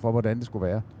drejebog for, hvordan det skulle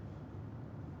være.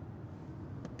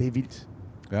 Det er vildt.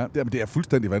 Ja, det er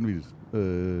fuldstændig vanvittigt.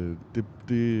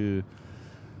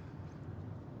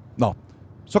 Nå,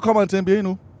 så kommer han til NBA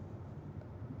nu.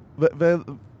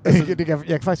 Altså, jeg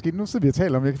kan faktisk ikke, nu sidder vi og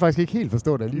taler om, jeg kan faktisk ikke helt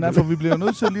forstå det alligevel. Nej, for vi bliver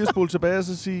nødt til lige at spole tilbage og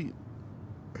så sige,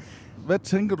 hvad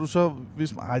tænker du så,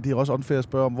 hvis... Nej, det er også unfair at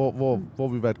spørge om, hvor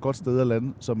vi var et godt sted at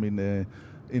lande som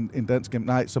en dansk...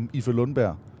 Nej, som Ife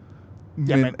Lundberg.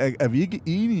 Men er vi ikke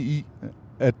enige i,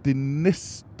 at det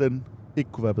næsten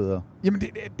ikke kunne være bedre? Jamen,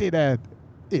 det er da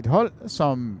et hold,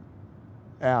 som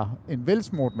er en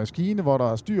velsmurt maskine, hvor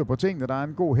der er styr på tingene, der er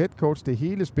en god head coach, det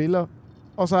hele spiller,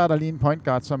 og så er der lige en point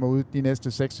guard, som er ude de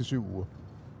næste 6-7 uger.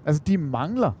 Altså, de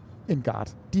mangler en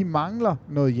guard. De mangler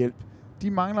noget hjælp.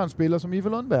 De mangler en spiller som Ife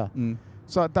Lundberg.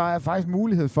 Så der er faktisk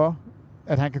mulighed for,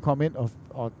 at han kan komme ind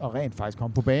og rent faktisk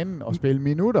komme på banen og spille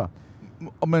minutter.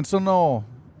 Men så når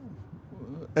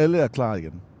alle er klar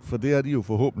igen, for det er de jo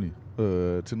forhåbentlig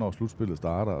til når slutspillet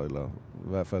starter, eller i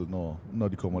hvert fald når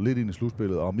de kommer lidt ind i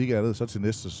slutspillet, og om ikke andet så til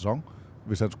næste sæson,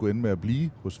 hvis han skulle ende med at blive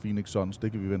hos Phoenix Suns.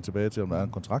 Det kan vi vende tilbage til, om der er en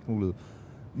kontraktmulighed.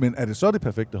 Men er det så det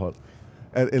perfekte hold?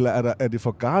 Eller er det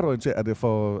for guard-orienteret? Er det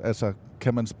for, altså,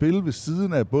 kan man spille ved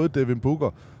siden af både Devin Booker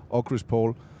og Chris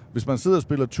Paul? Hvis man sidder og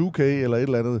spiller 2K eller et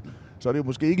eller andet, så er det jo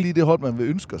måske ikke lige det hold, man vil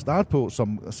ønske at starte på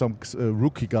som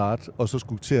rookie guard, og så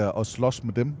skulle til at slås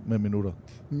med dem med minutter.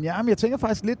 Jamen, jeg tænker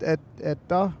faktisk lidt, at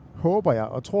der håber jeg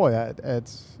og tror jeg,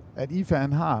 at Ife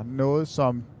han har noget,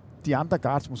 som de andre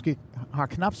guards måske har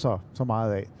knap så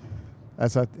meget af.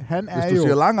 Altså, han er jo... Hvis du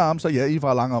siger lang arm, så ja, Ife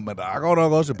har lang arm, men der er godt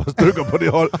nok også et par stykker på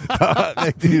det hold, der er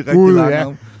rigtig lang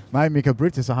arm. Nej, Michael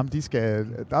Bridges og ham, der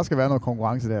skal være noget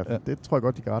konkurrence der. Ja. Det tror jeg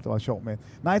godt, de guard var sjov med.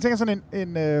 Nej, jeg tænker sådan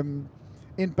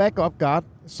en backup guard,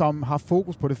 som har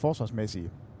fokus på det forsvarsmæssige.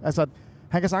 Altså,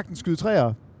 han kan sagtens skyde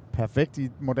træer perfekt i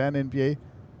moderne NBA.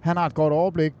 Han har et godt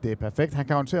overblik, det er perfekt. Han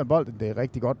kan håndtere bolden, det er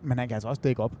rigtig godt, men han kan altså også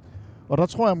dække op. Og der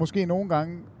tror jeg måske nogle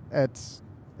gange,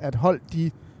 at hold,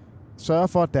 de sørger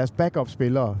for, at deres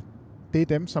backup-spillere, det er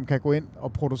dem, som kan gå ind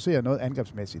og producere noget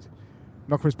angrebsmæssigt.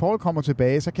 Når Chris Paul kommer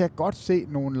tilbage, så kan jeg godt se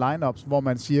nogle lineups, hvor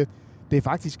man siger, det er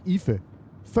faktisk Ife,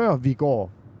 før vi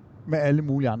går med alle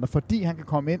mulige andre, fordi han kan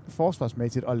komme ind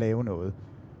forsvarsmæssigt og lave noget.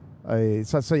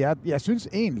 Så jeg synes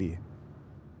egentlig,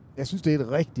 det er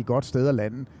et rigtig godt sted at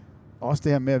lande. Også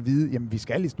det her med at vide, jamen vi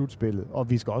skal i slutspillet, og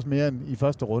vi skal også mere end i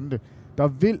første runde. Der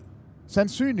vil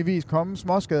sandsynligvis komme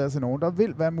småskader til nogen. Der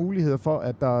vil være muligheder for,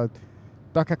 at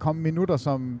der kan komme minutter,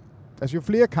 som... Altså jo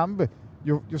flere kampe,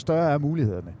 jo større er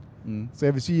mulighederne. Så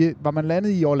jeg vil sige, var man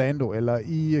landet i Orlando, eller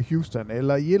i Houston,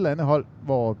 eller i et eller andet hold,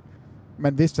 hvor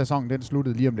man vidste, at sæsonen den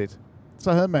sluttede lige om lidt,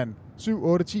 så havde man 7,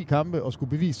 8, 10 kampe og skulle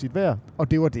bevise sit værd,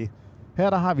 og det var det. Her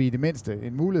der har vi i det mindste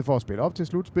en mulighed for at spille op til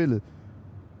slutspillet,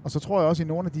 og så tror jeg også, i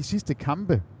nogle af de sidste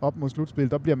kampe op mod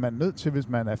slutspillet, der bliver man nødt til, hvis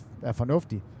man er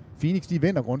fornuftig. Phoenix, de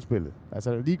vinder grundspillet.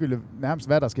 Altså ligegyldigt nærmest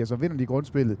hvad der sker, så vinder de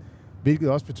grundspillet, hvilket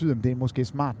også betyder, at det er måske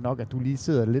smart nok, at du lige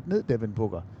sidder lidt ned, Devin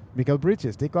Booker. Michael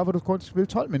Bridges, det er godt, at du kun skal spille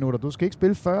 12 minutter. Du skal ikke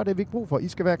spille 40, det er vi ikke brug for. I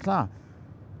skal være klar.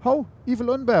 Hov, Ife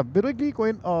Lundberg, vil du ikke lige gå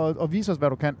ind og vise os, hvad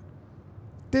du kan?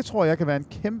 Det tror jeg kan være en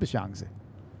kæmpe chance.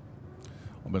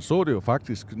 Og man så det jo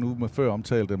faktisk nu med før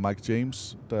omtalte Mike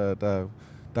James,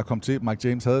 der kom til. Mike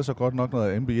James havde så godt nok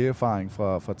noget NBA-erfaring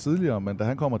fra tidligere, men da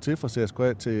han kommer til fra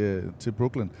CSKA til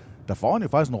Brooklyn, der får han jo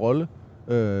faktisk en rolle.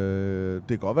 Det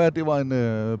kan godt være, at det var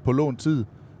en på lån tid,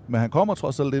 men han kommer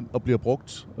trods alt ind og bliver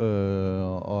brugt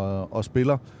og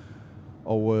spiller.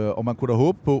 Og man kunne da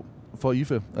håbe på for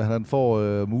Ife, at han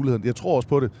får muligheden. Jeg tror også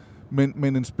på det.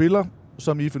 Men en spiller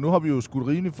som Ife, nu har vi jo skudt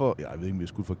rigeligt for, jeg ved ikke, om vi har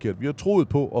skudt forkert. Vi har troet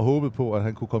på og håbet på, at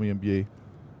han kunne komme i NBA.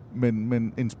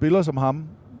 Men en spiller som ham,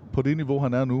 på det niveau,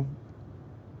 han er nu,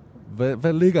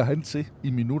 hvad ligger han til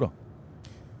i minutter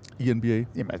i NBA?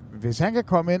 Jamen, hvis han kan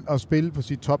komme ind og spille på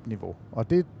sit topniveau, og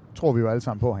det tror vi jo alle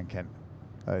sammen på, at han kan,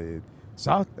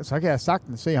 så kan jeg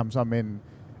sagtens se ham som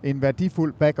en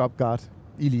værdifuld backup guard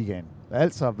i ligaen.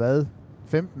 Altså hvad?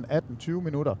 15, 18, 20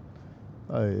 minutter.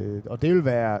 Og det vil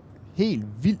være helt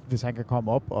vildt, hvis han kan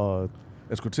komme op og...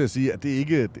 Jeg skulle til at sige, at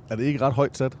er det ikke ret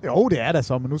højt sat? Jo, det er da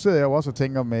så, men nu sidder jeg jo også og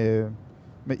tænker med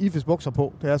Ifes bukser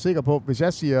på. Det er jeg sikker på. Hvis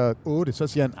jeg siger 8, så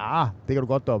siger han, det kan du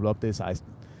godt doble op, det er 16.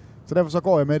 Så derfor så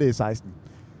går jeg med, det er 16.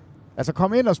 Altså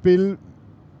komme ind og spille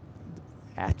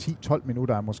 10-12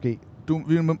 minutter er måske.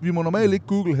 Vi må normalt ikke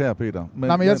google her, Peter.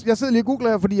 Men jeg sidder lige og googler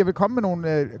her, fordi jeg vil komme med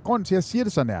nogle grunde til, at jeg siger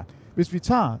det sådan her. Hvis vi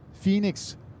tager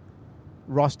Phoenix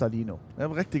roster lige nu. Jeg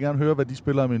vil rigtig gerne høre, hvad de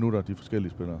spiller i minutter, de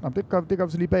forskellige spillere. Jamen, det gør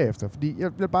vi så lige bagefter, fordi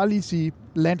jeg vil bare lige sige,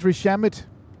 Landry Shamet,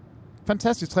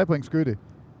 fantastisk trepointsskytte,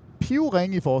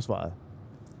 pivringe i forsvaret.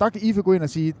 Der kan Ife gå ind og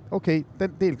sige, okay,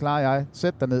 den del klarer jeg,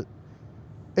 sæt dig ned.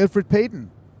 Elfrid Payton,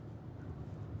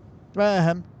 hvad er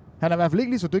han? Han er i hvert fald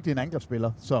ikke lige så dygtig en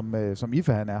angrebsspiller, som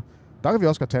Ife han er. Der kan vi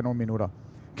også godt tage nogle minutter.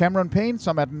 Cameron Payne,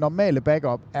 som er den normale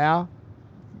backup, er...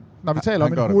 Når vi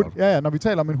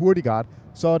taler om en hurtig guard,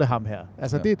 så er det ham her.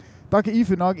 Altså der kan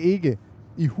Ife nok ikke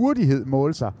i hurtighed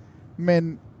måle sig,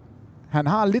 men han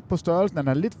har lidt på størrelsen, han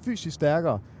er lidt fysisk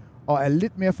stærkere, og er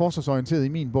lidt mere forsvarsorienteret i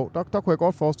min bog. Der kunne jeg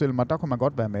godt forestille mig, der kunne man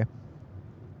godt være med.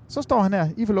 Så står han her,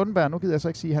 Ife Lundberg, nu gider jeg så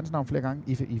ikke sige hans navn flere gange,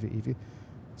 Ife.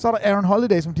 Så er der Aaron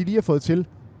Holiday, som de lige har fået til.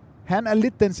 Han er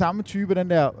lidt den samme type, den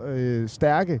der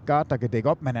stærke guard, der kan dække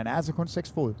op, men han er altså kun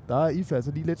 6 fod. Der er Ife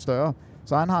altså lige lidt større,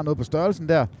 så han har noget på størrelsen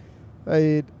der.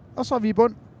 Og så er vi i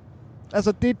bund.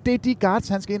 Altså, det er de guards,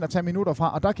 han skal ind og tage minutter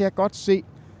fra, og der kan jeg godt se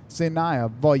scenarier,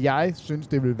 hvor jeg synes,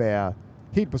 det vil være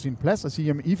helt på sin plads at sige,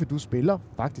 jamen Ife, du spiller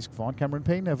faktisk foran Cameron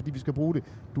Payne her, fordi vi skal bruge det.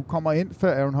 Du kommer ind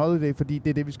før Aaron Holiday, fordi det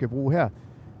er det, vi skal bruge her.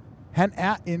 Han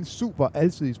er en super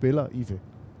alsidig spiller, Ife.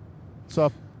 Så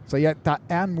ja, der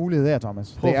er en mulighed her,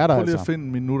 Thomas. Prøv lige at finde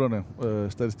minutterne.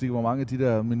 Statistik, hvor mange af de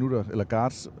der minutter, eller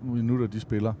guards minutter, de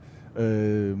spiller.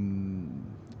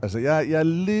 Altså, jeg er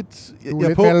lidt... Du er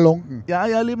lidt mere lunken.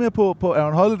 Jeg er lidt mere på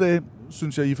Aaron Holiday,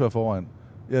 synes jeg, Ife er foran.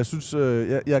 Jeg synes,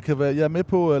 jeg er med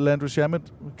på Landry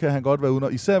Shamet, kan han godt være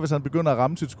uden. Især hvis han begynder at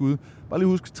ramme sit skud. Bare lige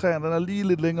husk, træerne den er lige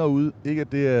lidt længere ude. Ikke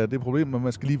at det er det problem, men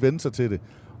man skal lige vende sig til det.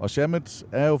 Og Shamet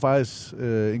er jo faktisk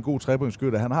en god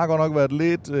trepointsskytte. Han har godt nok været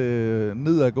lidt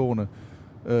nedadgående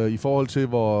i forhold til,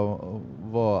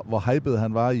 hvor hyped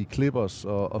han var i Clippers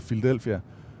og Philadelphia.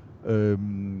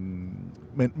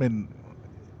 Men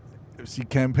jeg vil sige,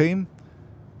 campaign,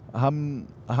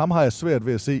 ham har jeg svært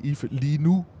ved at se Ife lige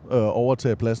nu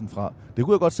overtage pladsen fra. Det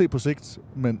kunne jeg godt se på sigt,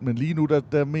 men lige nu,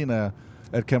 der mener jeg,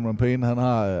 at Cameron Payne, han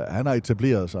har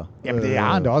etableret sig. Jamen det er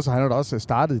han da også. Han har da også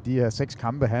startet de her 6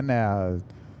 kampe. Han er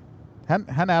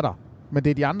der. Men det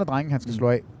er de andre drenge, han skal slå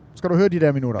af. Skal du høre de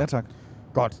der minutter? Ja, tak.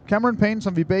 Godt. Cameron Payne,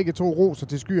 som vi begge to roser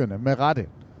til skyerne med rette.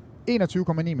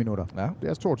 21,9 minutter. Ja. Det er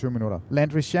altså 22 minutter.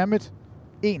 Landry Shamet,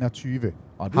 21.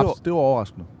 Og det var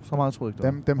overraskende. Så meget tror jeg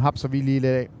ikke. Dem hapser vi lige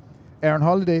lidt af. Aaron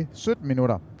Holiday, 17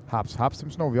 minutter. Haps,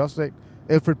 dem snor vi også af.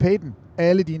 Elfrid Payton,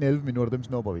 alle dine 11 minutter, dem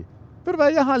snupper vi. Ved du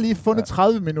hvad, jeg har lige fundet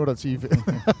 30 minutter til Ife.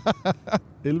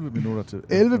 11 minutter til.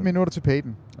 11 minutter til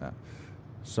Payton. Ja.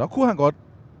 Så kunne han godt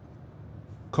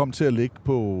komme til at ligge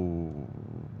på...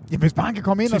 Ja, hvis bare han kan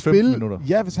komme ind og spille. Minutter.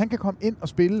 Ja, hvis han kan komme ind og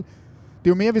spille. Det er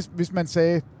jo mere, hvis man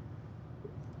sagde,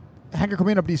 han kan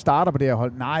komme ind og blive starter på det her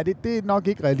hold. Nej, det er nok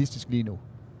ikke realistisk lige nu.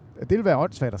 Det vil være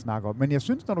åndssvagt at snakke om. Men jeg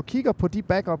synes, når du kigger på de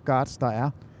backup guards, der er,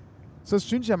 så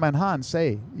synes jeg, man har en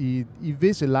sag i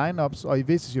visse lineups og i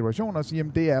visse situationer, og sige, at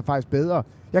det er faktisk bedre.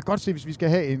 Jeg kan godt se, hvis vi skal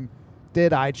have en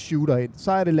dead-eyed shooter ind,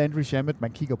 så er det Landry Shamet,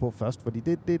 man kigger på først, fordi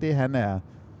det er det, han er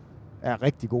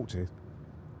rigtig god til.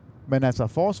 Men altså,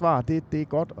 forsvar, det er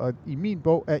godt, og i min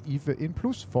bog er Ife en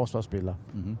plus forsvarsspiller.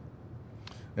 Mm-hmm.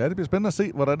 Ja, det bliver spændende at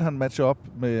se, hvordan han matcher op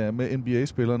med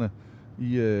NBA-spillerne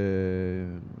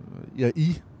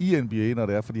i NBA, når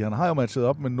det er, fordi han har jo matchet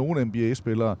op med nogle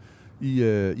NBA-spillere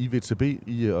i VTB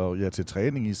og til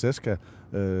træning i CSKA.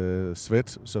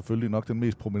 Svet selvfølgelig nok den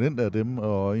mest prominente af dem,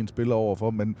 og en spiller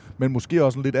overfor, men måske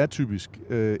også en lidt atypisk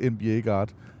NBA-guard,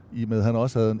 i med at han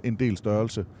også havde en del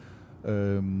størrelse.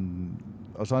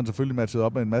 Og så har han selvfølgelig matchet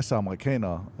op med en masse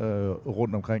amerikanere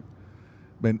rundt omkring.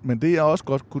 Men det jeg også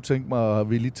godt kunne tænke mig at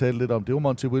vi lige tale lidt om, det var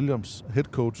Monty Williams,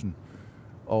 headcoachen,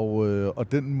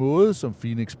 og den måde, som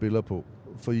Phoenix spiller på.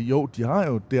 For jo, de har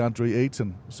jo DeAndre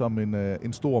Ayton som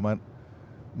en stor mand,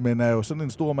 men er jo sådan en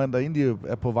stor mand, der egentlig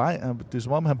er på vej. Det er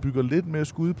som om, han bygger lidt mere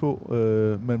skud på,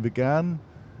 men vil gerne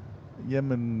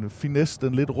finesse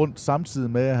den lidt rundt,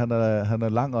 samtidig med, at han er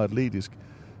lang og atletisk.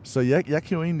 Så jeg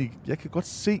kan godt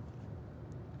se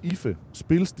Ife,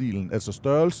 spilstilen, altså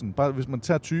størrelsen, bare hvis man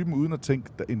tager typen uden at tænke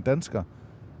en dansker,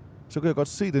 så kan jeg godt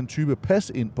se den type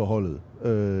pas ind på holdet.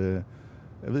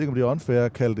 Jeg ved ikke, om det er unfair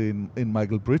at kalde det en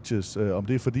Michael Bridges, om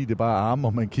det er fordi, det er bare arme,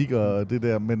 og man kigger det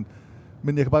der, men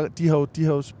jeg kan bare, de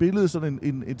har jo spillet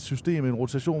sådan et system, en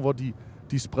rotation, hvor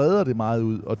de spreder det meget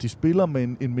ud, og de spiller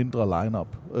med en mindre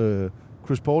lineup.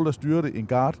 Chris Paul, der styrer det, en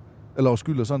guard, eller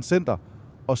sådan en center,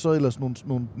 og så ellers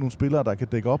nogle spillere, der kan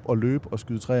dække op og løbe og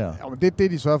skyde træer. Ja, men det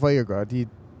de sørger for ikke at gøre.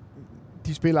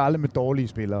 De spiller aldrig med dårlige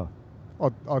spillere,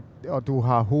 og du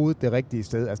har hovedet det rigtige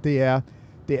sted. Altså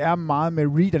det er meget med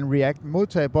read and react.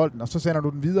 Modtage bolden, og så sender du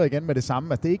den videre igen med det samme.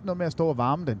 Altså det er ikke noget med at stå og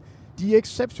varme den. De er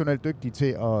exceptionelt dygtige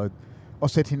til at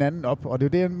sætte hinanden op, og det er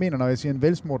jo det, jeg mener, når jeg siger en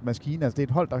velsmurt maskine. Altså det er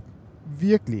et hold, der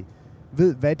virkelig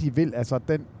ved, hvad de vil. Altså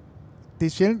det er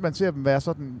sjældent, man ser dem være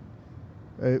sådan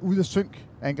ude af synk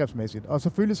angrebsmæssigt. Og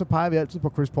selvfølgelig så peger vi altid på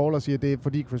Chris Paul og siger, at det er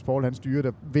fordi Chris Paul han styrer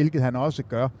det, hvilket han også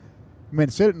gør. Men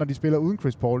selv når de spiller uden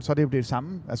Chris Paul, så er det jo det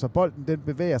samme. Altså bolden, den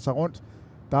bevæger sig rundt.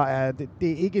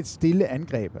 Det er ikke et stille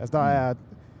angreb. Altså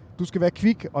du skal være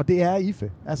kvik, og det er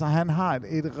Ife. Altså han har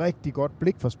et rigtig godt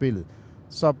blik for spillet.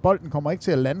 Så bolden kommer ikke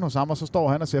til at lande hos ham, og så står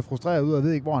han og ser frustreret ud og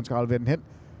ved ikke, hvor han skal aflevere den hen.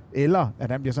 Eller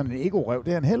at han bliver sådan en ego-røv.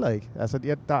 Det er han heller ikke. Altså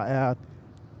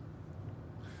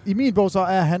i min bog så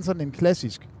er han sådan en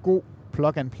klassisk god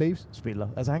plug-and-play-spiller.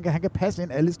 Altså han kan passe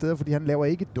ind alle steder, fordi han laver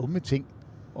ikke dumme ting.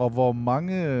 Og hvor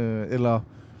mange,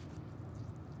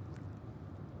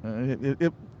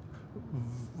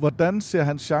 hvordan ser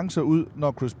hans chancer ud,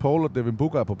 når Chris Paul og Devin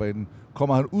Booker er på banen?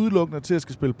 Kommer han udelukkende til at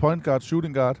skal spille point guard,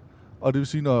 shooting guard, og det vil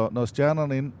sige, når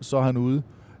stjernerne er ind, så er han ude?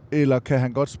 Eller kan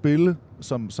han godt spille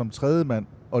som tredje mand?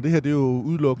 Og det her, det er jo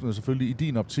udelukkende selvfølgelig i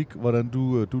din optik, hvordan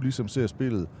du ligesom ser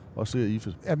spillet og ser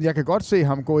Ife. Jamen, jeg kan godt se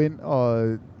ham gå ind,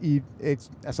 og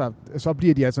så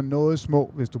bliver de altså noget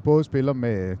små, hvis du både spiller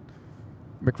med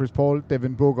Chris Paul,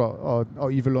 Devin Booker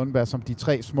og Ife Lundberg som de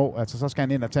tre små. Altså, så skal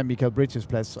han ind og tage Michael Bridges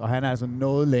plads, og han er altså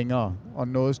noget længere og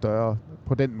noget større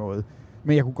på den måde.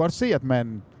 Men jeg kunne godt se,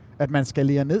 at man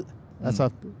skalerer ned. Altså,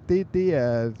 det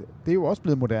er jo også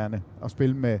blevet moderne at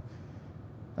spille med.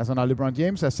 Altså, når LeBron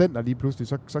James er center lige pludselig,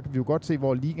 så kan vi jo godt se,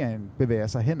 hvor ligaen bevæger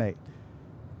sig henad.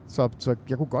 Så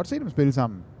jeg kunne godt se dem spille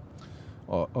sammen.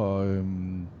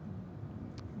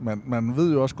 Man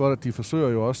ved jo også godt, at de forsøger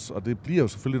jo også, og det bliver jo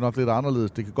selvfølgelig nok lidt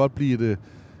anderledes. Det kan godt blive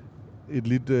et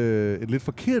lidt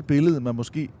forkert billede, man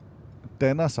måske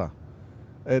danner sig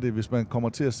af det, hvis man kommer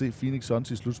til at se Phoenix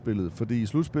Suns i slutspillet. Fordi i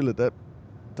slutspillet,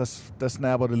 der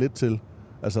snapper det lidt til.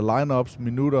 Altså lineups,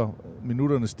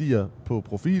 minutterne stiger på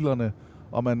profilerne,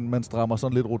 og man strammer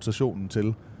sådan lidt rotationen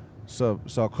til. Så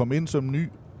at komme ind som ny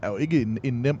er jo ikke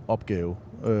en nem opgave,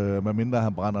 medmindre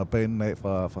han brænder banen af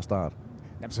fra start.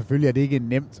 Jamen selvfølgelig er det ikke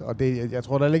nemt, og jeg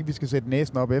tror da ikke, vi skal sætte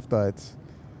næsen op efter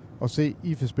at se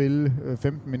Ife spille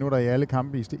 15 minutter i alle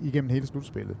kampe igennem hele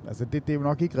slutspillet. Altså det er jo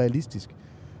nok ikke realistisk.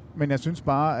 Men jeg synes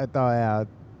bare, at der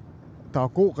er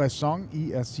god ræson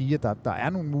i at sige, at der er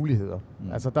nogle muligheder.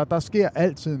 Altså der sker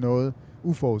altid noget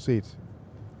uforudset.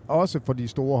 Også for de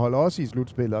store hold, også i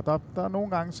slutspillet. Og der er nogle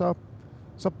gange, så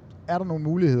er der nogle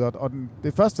muligheder. Og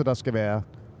det første, der skal være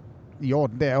i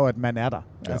orden, det er jo, at man er der.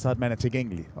 Ja. Altså, at man er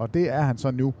tilgængelig. Og det er han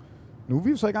så nu. Nu er vi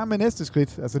jo så i gang med næste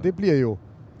skridt. Altså, det bliver jo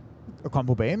at komme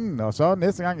på banen, og så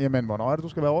næste gang, jamen, hvornår er det, du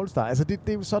skal være all-star? Altså, det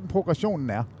er jo sådan, progressionen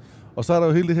er. Og så er der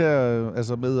jo hele det her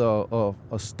altså med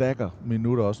at stacker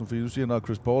minutter også. Fordi du siger, når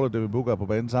Chris Paul og Devin Booker er på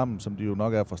banen sammen, som de jo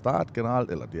nok er fra start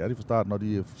generelt, eller det er de fra start, når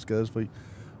de er skadesfri,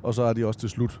 og så er de også til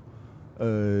slut.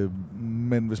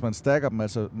 Men hvis man stacker dem,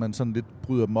 altså man sådan lidt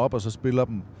bryder dem op, og så spiller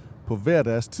dem på hver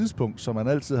deres tidspunkt, så man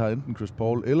altid har enten Chris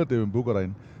Paul eller Devin Booker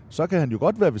derinde, så kan han jo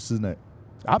godt være ved siden af.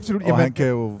 Absolut. Og Jamen, han kan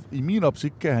jo, i min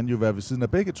optik, kan han jo være ved siden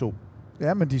af begge to.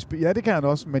 Ja, men det kan han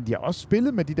også, men de har også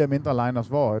spillet med de der mindre liners,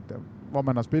 hvor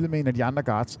man har spillet med en af de andre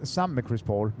guards sammen med Chris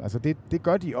Paul. Altså det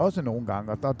gør de også nogle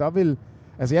gange, og der vil...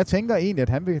 Altså jeg tænker egentlig, at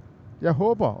han vil... Jeg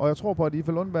håber, og jeg tror på, at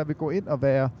Ife Lundberg vil gå ind og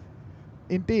være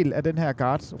en del af den her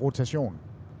guard-rotation.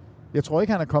 Jeg tror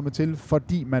ikke, han er kommet til,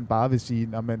 fordi man bare vil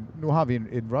sige, men nu har vi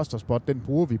en roster-spot, den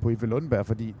bruger vi på Ife Lundberg,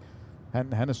 fordi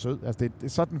han er sød. Altså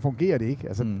sådan fungerer det ikke.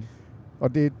 Altså,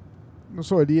 og det... Nu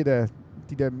så jeg lige, at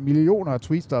de der millioner af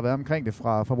tweets, der har været omkring det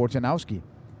fra Wojciechowski.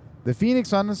 The Phoenix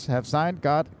Suns have signed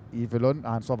guard Ife Lund,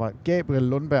 og han står bare Gabriel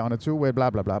Lundberg on a two-way, bla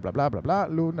bla bla bla bla bla bla.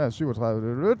 Lund er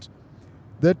 37.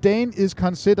 The Dane is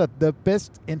considered the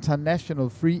best international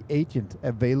free agent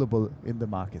available in the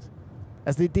market.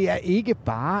 Altså det er ikke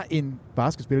bare en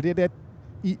basketspiller, det er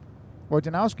i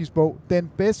Wojciechowskis bog den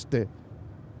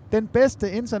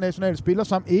bedste internationale spiller,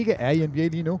 som ikke er i NBA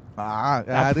lige nu. Det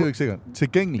er jo ikke sikkert.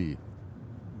 Tilgængelige.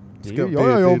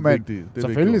 Jo, men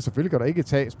selvfølgelig kan du ikke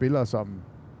tage spillere, som...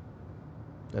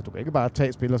 Ja, du kan ikke bare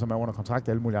tage spillere, som er under kontrakt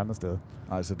alle mulige andre steder.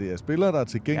 Altså, det er spillere, der er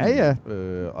tilgængelige.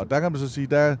 Ja. Og der kan man så sige,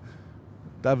 der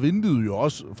er vinduet jo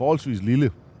også forholdsvis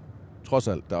lille. Trods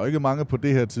alt. Der er jo ikke mange på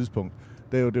det her tidspunkt.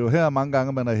 Det er jo her mange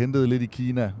gange, man har hentet lidt i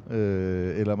Kina,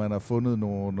 eller man har fundet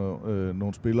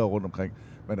nogle spillere rundt omkring.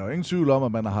 Men der er jo ingen tvivl om,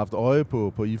 at man har haft øje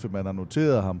på Ife. Man har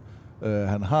noteret ham.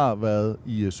 Han har været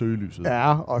i søgelyset.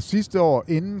 Ja, og sidste år,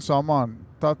 inden sommeren,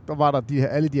 der var der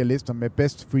alle de her lister med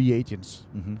best free agents.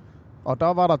 Mm-hmm. Og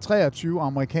der var der 23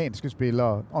 amerikanske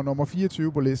spillere, og nummer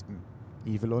 24 på listen,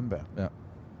 Ife Lundberg. Ja.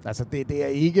 Altså, det er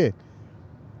ikke...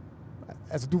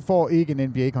 Altså, du får ikke en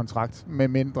NBA-kontrakt, med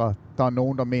mindre der er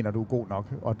nogen, der mener, du er god nok.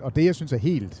 Og det, jeg synes er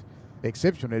helt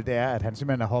exceptionelt, det er, at han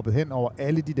simpelthen har hoppet hen over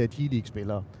alle de der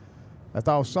G-League-spillere. Altså,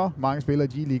 der er jo så mange spillere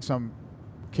i G-League, som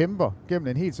kæmper gennem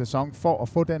en hel sæson for at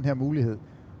få den her mulighed.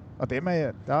 Og der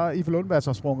er Ife Lundberg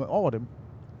så sprunget over dem.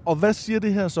 Og hvad siger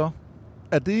det her så?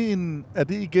 Er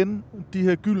det igen de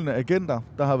her gyldne agenter,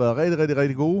 der har været rigtig, rigtig,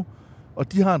 rigtig gode,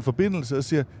 og de har en forbindelse og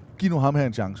siger, giv nu ham her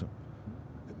en chance?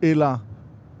 Eller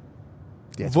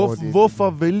hvorfor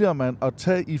vælger man at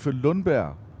tage Ife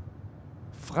Lundberg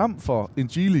frem for en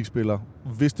G-League-spiller,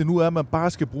 hvis det nu er, at man bare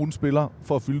skal bruge en spiller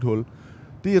for at fylde et hul?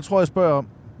 Det, jeg tror, jeg spørger om,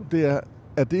 det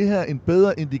er det her en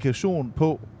bedre indikation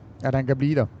på, at han kan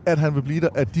blive der? At han vil blive der,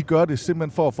 at de gør det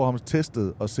simpelthen for at få ham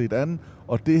testet og set an,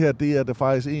 og det her, det er det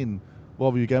faktisk en,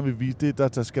 hvor vi gerne vil vise, det,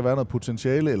 der skal være noget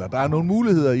potentiale, eller der er nogle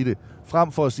muligheder i det,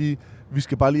 frem for at sige, vi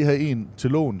skal bare lige have en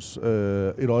til låns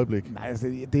et øjeblik. Nej,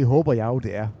 altså, det håber jeg jo,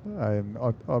 det er.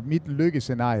 Og mit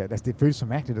lykkescenarie, altså det føles så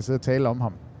mærkeligt at sidde og tale om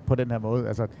ham på den her måde.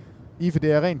 Altså, Ife,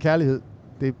 det er ren kærlighed.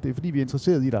 Det er fordi, vi er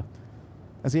interesseret i dig.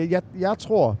 Altså, jeg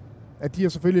tror, at de har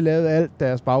selvfølgelig lavet alt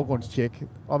deres baggrundstjek,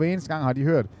 og hver eneste gang har de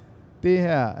hørt, det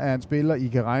her er en spiller, I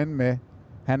kan regne med.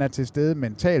 Han er til stede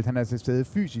mentalt, han er til stede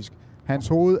fysisk. Hans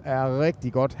hoved er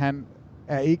rigtig godt. Han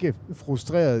er ikke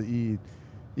frustreret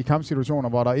i kampsituationer,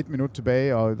 hvor der er 1 minut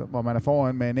tilbage, og hvor man er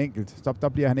foran med en enkelt. Der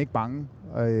bliver han ikke bange.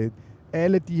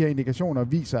 Alle de her indikationer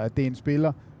viser, at det er en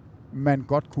spiller, man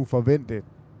godt kunne forvente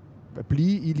at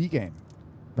blive i ligaen.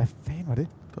 Hvad fanden var det?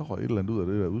 Der røg et eller andet ud af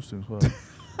det der udstilling, tror jeg.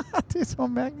 Det så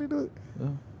mærkeligt ud. Ja.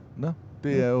 Nå,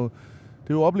 det er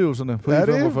jo oplevelserne på ja,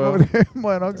 E45. Det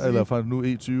må jeg nok sige. Eller fra nu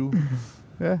E20.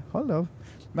 Ja, hold da op.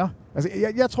 Nå, altså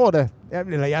jeg tror da,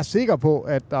 eller jeg er sikker på,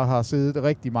 at der har siddet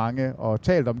rigtig mange og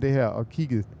talt om det her og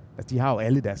kigget. Altså de har jo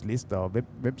alle deres lister, og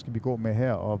hvem skal vi gå med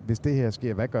her, og hvis det her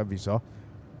sker, hvad gør vi så?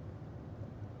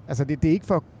 Altså det er ikke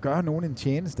for at gøre nogen en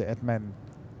tjeneste, at man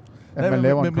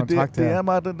laver en kontrakt her. Det er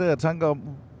meget den der tanke om,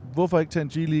 hvorfor ikke tage en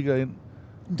G-Leaguer ind?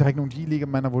 Der er ikke nogen G-Leaguer,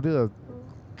 man har vurderet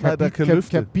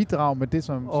kan bidrage med det,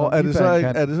 som og er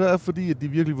det så fordi, at de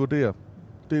virkelig vurderer,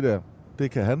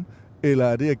 det kan han? Eller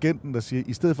er det agenten, der siger,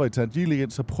 i stedet for at tage en G-League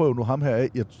ind, så prøv nu ham her af,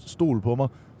 jeg stole på mig,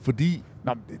 fordi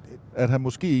at han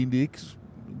måske egentlig ikke...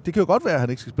 Det kan jo godt være, at han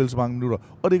ikke skal spille så mange minutter,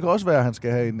 og det kan også være, at han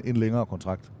skal have en længere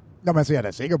kontrakt. Nå, man er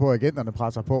da sikker på, at agenterne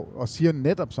presser på, og siger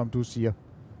netop, som du siger,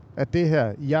 at det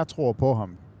her, jeg tror på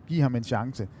ham, giv ham en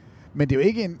chance. Men det er jo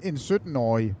ikke en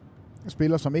 17-årig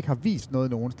spiller, som ikke har vist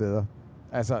noget nogen steder.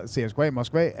 Altså, CSKA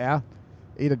Moskva er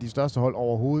et af de største hold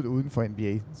overhovedet uden for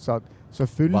NBA. Så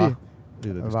selvfølgelig...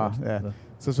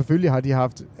 Så selvfølgelig har de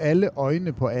haft alle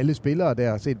øjne på alle spillere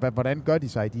der, og set, hvordan gør de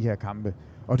sig i de her kampe.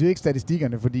 Og det er ikke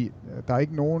statistikkerne, fordi der er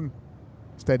ikke nogen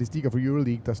statistikker for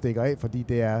Euroleague, der stikker af, fordi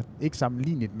det er ikke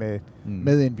sammenlignet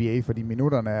med NBA, fordi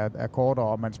minutterne er kortere,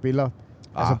 og man spiller...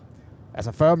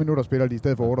 Altså 40 minutter spiller de i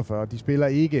stedet for 48. De spiller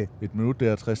ikke... Et minut, det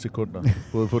er 60 sekunder.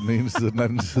 Både på den ene side og den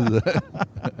anden side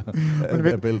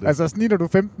af bæltet. Altså snitter du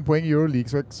 15 point i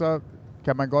Euroleague, så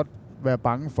kan man godt være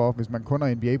bange for, hvis man kun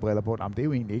har NBA-briller på, det er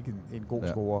jo egentlig ikke en god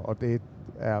scorer, og det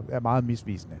er meget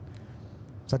misvisende.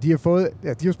 Så de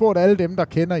har spurgt alle dem, der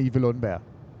kender Ive Lundberg.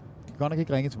 De kan godt nok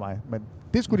ikke ringe til mig, men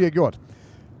det skulle de have gjort.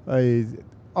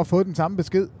 Og fået den samme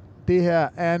besked. Det her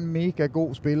er en mega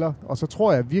god spiller, og så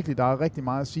tror jeg virkelig, der er rigtig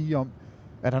meget at sige om,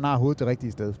 at han har hovedet det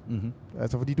rigtige sted. Mm-hmm.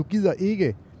 Altså, fordi du gider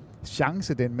ikke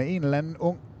chance den med en eller anden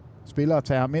ung spiller og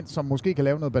tage ham ind, som måske kan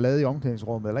lave noget ballade i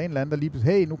omklædningsrummet, eller en eller anden, der lige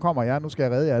pludselig, hey, nu kommer jeg, nu skal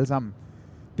jeg redde jer alle sammen.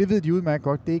 Det ved de udmærket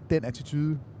godt. Det er ikke den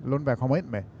attitude, Lundberg kommer ind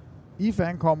med. Ife,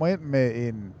 han kommer ind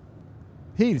med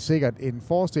helt sikkert en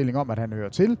forestilling om, at han hører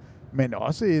til, men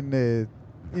også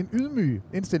en ydmyg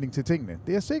indstilling til tingene. Det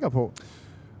er jeg sikker på.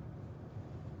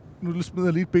 Nu smider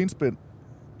jeg lige et benspænd.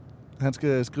 Han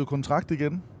skal skrive kontrakt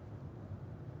igen.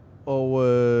 Og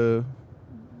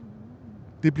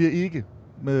det bliver ikke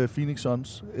med Phoenix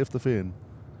Suns efter ferien.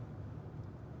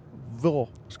 Hvor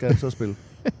skal han så spille?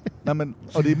 Nej, men,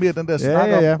 og det er mere den der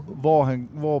snak om,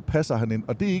 hvor passer han ind.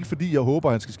 Og det er ikke fordi, jeg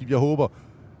håber, han skal skifte. Jeg håber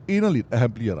inderligt, at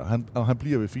han bliver der. Han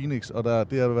bliver ved Phoenix, og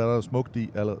det er hvad der er smukt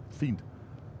i, eller fint.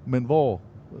 Men hvor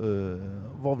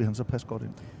vil han så passe godt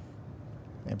ind?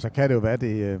 Jamen, så kan det jo være,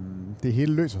 det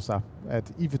hele løser sig.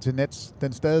 At Ife til Nets,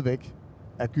 den stadigvæk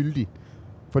er gyldig.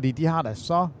 Fordi de har da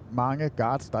så mange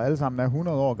guards, der alle sammen er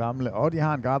 100 år gamle, og de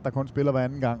har en guard, der kun spiller hver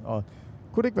anden gang. Og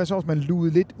kunne det ikke være så, at man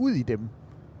lugede lidt ud i dem?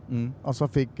 Og så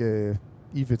fik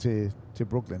Ife til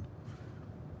Brooklyn.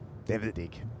 Jeg ved det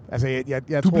ikke. Altså,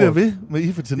 jeg du tror, bliver ved med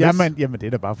Ife til Nets? Jamen, det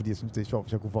er da bare, fordi jeg synes, det er sjovt,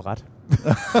 hvis jeg kunne få ret.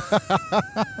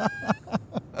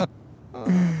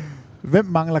 Hvem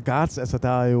mangler guards? Altså,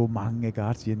 der er jo mange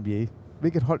guards i NBA.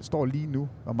 Hvilket hold står lige nu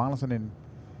og mangler sådan en...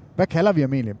 Hvad kalder vi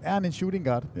ham egentlig? Er han en shooting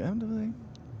guard? Jamen, det ved jeg ikke.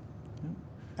 Ja.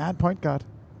 Er han point guard?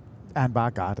 Er han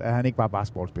bare guard? Er han ikke bare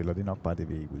basketballspiller? Det er nok bare det,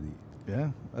 vi er ikke ude i. Ja,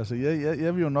 altså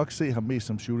jeg vil jo nok se ham mest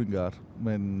som shooting guard,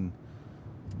 men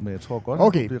jeg tror godt,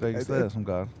 han kan blive registreret som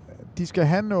guard. De skal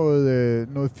have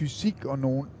noget fysik og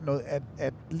noget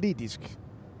atletisk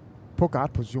på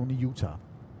guardposition i Utah.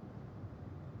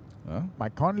 Ja.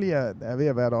 Mike Conley er ved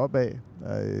at være deroppe af.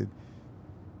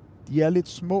 De er lidt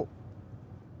små.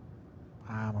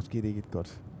 Måske er det ikke et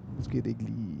godt. Måske er det ikke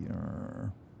lige...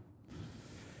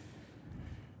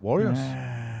 Warriors?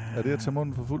 Er det at tage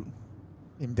munden for fuld?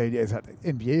 Jamen,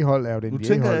 NBA-hold er jo det NBA-hold. Nu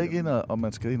tænker jeg ikke ind, om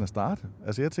man skal ind og starte.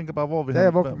 Altså, jeg tænker bare, hvor vi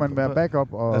hvor kan man være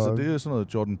backup? Og altså, det er jo sådan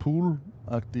noget Jordan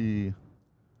Poole-agtigt...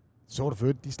 Så det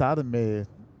før, de startede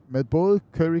med både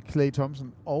Curry, Klay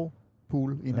Thompson og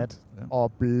Poole i nat. Ja.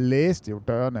 Og blæste jo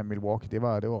døren af Milwaukee. Det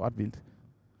var ret vildt.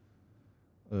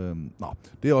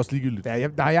 Det er også ligegyldigt. Ja,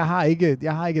 jeg har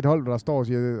ikke et hold, der står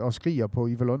og skriger på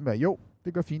Ive Lundberg. Jo,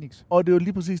 det gør Phoenix. Og det er jo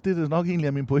lige præcis det, der nok egentlig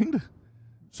er min pointe.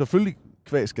 Selvfølgelig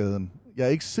kvægskaden. Jeg er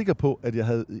ikke sikker på,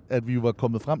 at vi var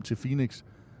kommet frem til Phoenix,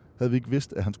 havde vi ikke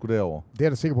vidst, at han skulle derover. Det er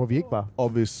da sikker på, at vi ikke var. Og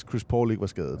hvis Chris Paul ikke var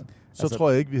skadet, så tror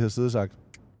jeg ikke, vi havde siddet og sagt,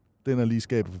 den er lige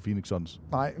skabet for Phoenix Suns.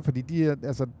 Nej, fordi de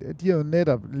har jo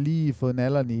netop lige fået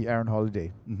nalleren i Aaron Holiday.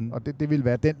 Mm-hmm. Og det ville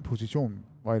være den position,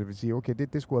 hvor jeg vil sige, okay,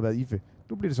 det skulle have været Ife.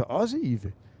 Nu bliver det så også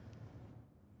Ife.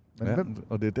 Men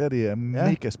og det er der, det er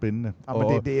mega spændende. Ja,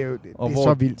 men det er jo det er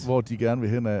så vildt. Hvor de gerne vil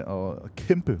hen af, og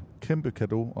kæmpe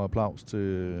cadeau og applaus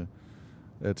til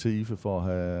Ife for at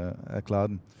have klaret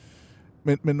den.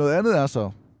 Men noget andet er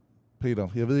så, Peter,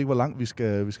 jeg ved ikke, hvor langt vi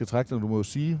skal trække den. Du må jo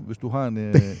sige, hvis du har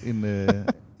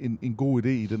en god idé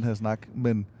i den her snak.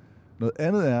 Men noget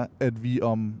andet er, at vi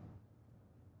om...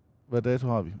 Hvad dato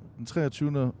har vi? Den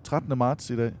 13. marts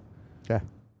i dag. Ja.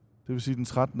 Det vil sige den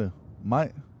 13.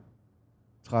 maj,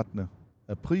 13.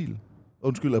 april,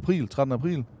 13.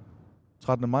 april,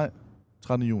 13. maj,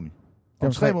 13. juni.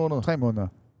 Om 3 måneder. 3 måneder.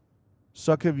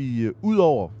 Så kan vi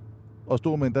udover at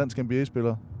stå med en dansk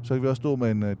NBA-spiller, så kan vi også stå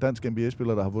med en dansk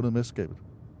NBA-spiller, der har vundet mesterskabet.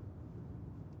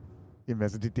 Jamen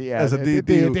altså, det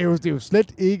er jo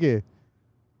slet ikke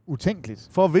utænkeligt.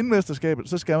 For at vinde mesterskabet,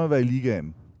 så skal man være i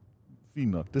ligaen.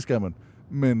 Fint nok, det skal man.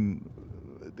 Men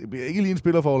det bliver ikke lige en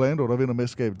spiller fra Orlando, der vinder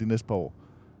mesterskabet de næste par år.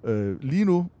 Lige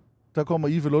nu, der kommer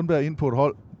Ife Lundberg ind på et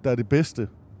hold, der er det bedste,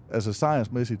 altså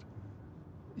sejrsmæssigt,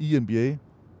 i NBA,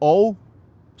 og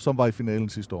som var i finalen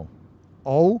sidste år.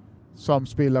 Og som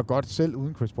spiller godt selv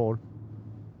uden Chris Paul.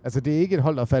 Altså, det er ikke et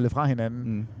hold, der er faldet fra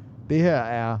hinanden. Mm. Det her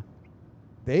er...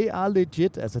 They are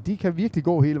legit. Altså, de kan virkelig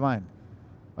gå hele vejen.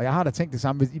 Og jeg har da tænkt det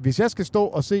samme. Hvis jeg skal stå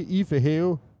og se Ife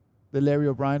hæve The Larry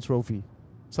O'Brien Trophy,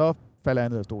 så falder jeg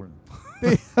ned af stolen.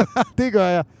 Det gør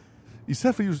jeg.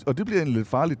 Især fordi, og det bliver egentlig lidt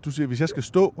farligt. Du siger, hvis jeg skal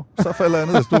stå, så falder jeg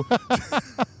ned af stolen.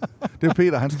 Det er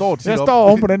Peter, han står tit op. Jeg står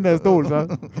oven på den der stol,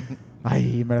 så. Nej,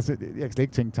 men altså, jeg kan slet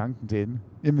ikke tænke tanken til ende.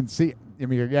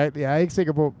 Jeg er ikke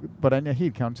sikker på, hvordan jeg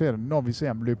helt kan håndtere det, når vi ser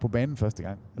ham løbe på banen første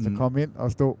gang. Altså komme ind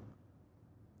og stå.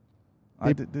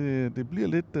 Det bliver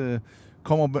lidt...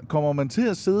 Kommer man til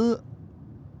at sidde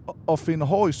og finde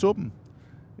hår i suppen?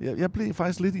 Jeg blev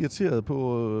faktisk lidt irriteret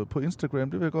på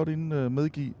Instagram, det vil jeg godt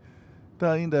medgive. Der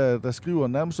er en, der skriver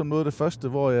nærmest som noget af det første,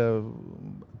 hvor jeg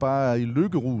bare er i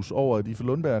lykkerus over, at Ife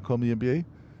Lundberg er kommet i NBA.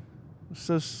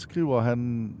 Så skriver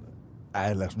han...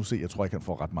 lad os nu se, jeg tror ikke, han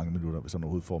får ret mange minutter, hvis han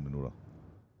overhovedet får minutter.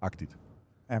 Agtigt.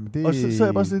 Jamen, Og så er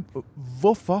jeg bare sådan,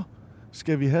 hvorfor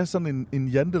skal vi have sådan en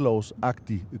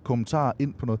jantelovsagtig kommentar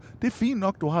ind på noget? Det er fint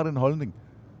nok, du har den holdning.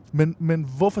 Men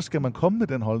hvorfor skal man komme med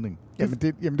den holdning? Jamen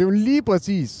det er jo lige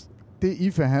præcis det,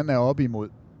 Ife han er oppe imod.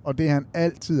 Og det han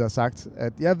altid har sagt,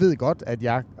 at jeg ved godt, at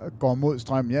jeg går mod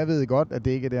strømmen. Jeg ved godt, at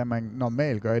det ikke er det, man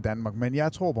normalt gør i Danmark. Men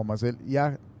jeg tror på mig selv.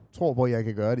 Jeg tror på, at jeg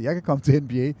kan gøre det. Jeg kan komme til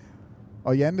NBA.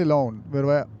 Og janteloven, ved du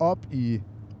hvad, op i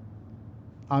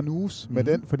Arnus med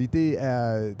den, fordi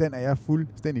den er jeg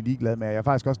fuldstændig ligeglad med. Jeg er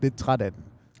faktisk også lidt træt af den.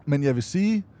 Men jeg vil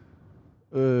sige,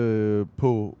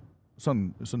 på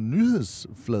sådan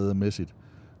nyhedsflademæssigt,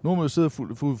 nu har man jo siddet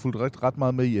fuldt ret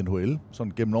meget med i NHL,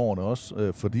 sådan gennem årene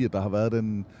også, fordi at der har været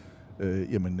den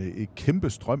et kæmpe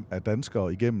strøm af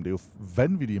danskere igennem. Det er jo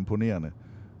vanvittigt imponerende.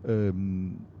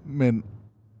 Men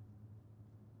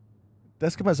der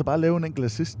skal man altså bare lave en enkelt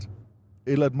assist,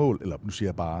 eller et mål, eller nu siger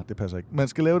jeg bare, det passer ikke. Man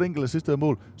skal lave et enkelt assist eller et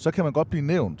mål, så kan man godt blive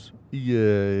nævnt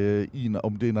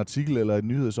om det er en artikel, eller en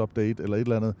nyhedsupdate, eller et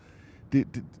eller andet.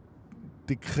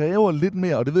 Det kræver lidt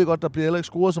mere, og det ved jeg godt, der bliver heller ikke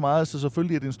scoret så meget, så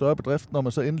selvfølgelig er det en større bedrift, når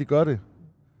man så endelig gør det.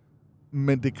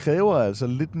 Men det kræver altså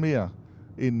lidt mere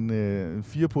end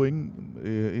 4 point,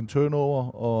 en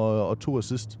turnover og 2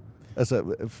 assist.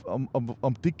 Altså,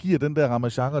 om det giver den der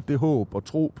ramachan og det håb og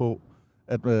tro på,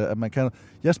 at man kan.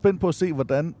 Jeg er spændt på at se,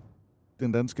 hvordan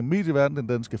den danske medieverden, den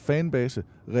danske fanbase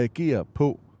reagerer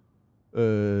på,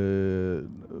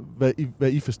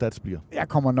 hvad Ife Stats bliver. Jeg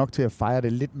kommer nok til at fejre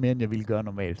det lidt mere, end jeg ville gøre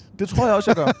normalt. Det tror jeg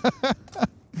også, jeg gør.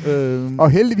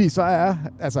 Og heldigvis så er,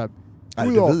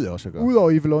 udover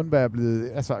Ife Lundberg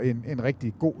blevet en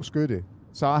rigtig god skytte,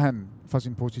 så er han for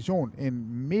sin position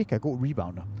en mega god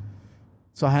rebounder.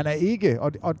 Så han er ikke,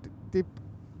 og det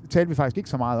talte vi faktisk ikke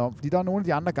så meget om, fordi der er nogle af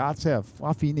de andre guards her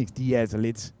fra Phoenix, de er altså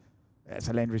lidt,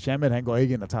 Landry Shamet, han går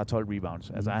ikke ind og tager 12 rebounds.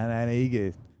 Altså han er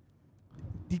ikke,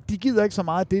 de gider ikke så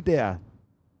meget det der.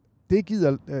 Det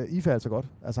gider Ife altså godt.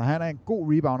 Altså han er en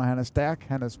god rebounder, han er stærk,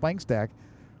 han er springstærk,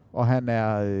 og han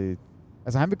er,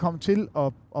 han vil komme til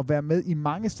at være med i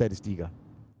mange statistikker.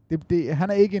 Han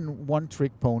er ikke en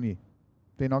one-trick pony.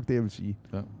 Det er nok det, jeg vil sige.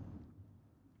 Ja.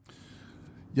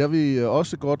 Jeg vil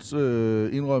også godt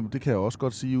indrømme, det kan jeg også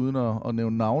godt sige, uden at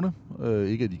nævne navne.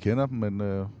 Ikke at I kender dem,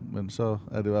 men så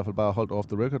er det i hvert fald bare holdt off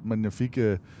the record. Men jeg fik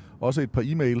også et par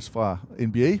e-mails fra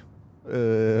NBA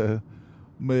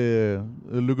med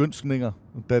lykønskninger,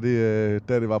 da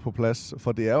det var på plads.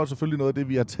 For det er jo selvfølgelig noget af det,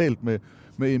 vi har talt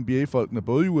med NBA-folkene,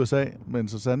 både i USA, men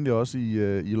så sandelig også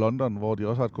i London, hvor de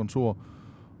også har et kontor,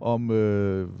 om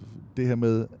det her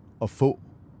med at få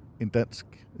en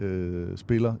dansk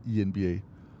spiller i NBA.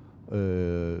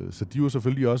 Så de var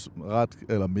selvfølgelig også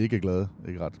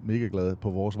mega glade på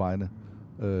vores vegne.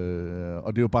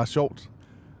 Og det er jo bare sjovt,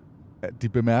 at de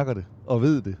bemærker det og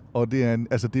ved det. Og det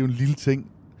er jo en lille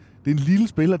ting. Det er en lille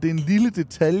spiller, det er en lille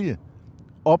detalje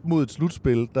op mod et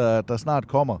slutspil, der snart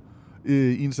kommer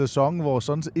i en sæson, hvor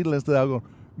sådan et eller andet sted er.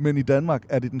 Men i Danmark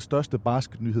er det den største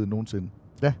basketnyhed nogensinde.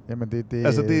 Ja, jamen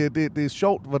det er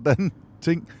sjovt, hvordan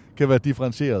ting kan være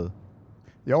differentieret.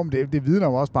 Jo, men det vidner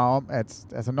jo også bare om,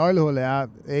 at nøglehullet er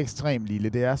ekstremt lille.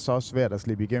 Det er så svært at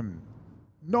slippe igennem.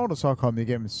 Når du så er kommet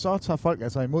igennem, så tager folk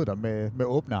altså imod dig med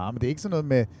åbne arme. Det er ikke sådan noget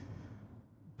med,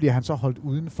 bliver han så holdt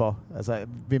udenfor? Altså,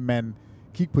 vil man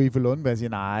kigge på Ife Lundberg og sige,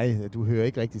 nej, du hører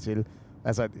ikke rigtigt til.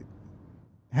 Altså,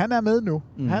 han er med nu.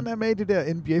 Han er med i det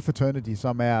der NBA fraternity,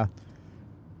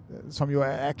 som jo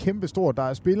er kæmpestort. Der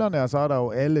er spillerne, og så er der jo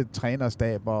alle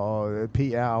trænerstaber og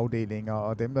PR-afdelinger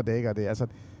og dem, der dækker det. Altså,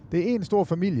 det er en stor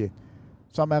familie,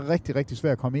 som er rigtig, rigtig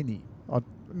svær at komme ind i. Og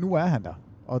nu er han der.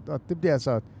 Og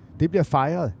det bliver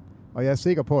fejret. Og jeg er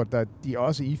sikker på, at de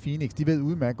også i Phoenix, de ved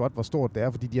udmærket godt, hvor stort det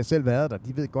er, fordi de har selv været der.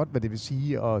 De ved godt, hvad det vil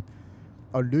sige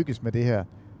at lykkes med det her.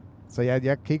 Så jeg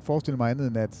kan ikke forestille mig andet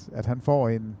end, at han får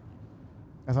en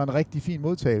rigtig fin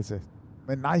modtagelse.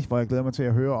 Men nej, hvor jeg glæder mig til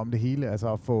at høre om det hele.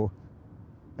 Altså at få...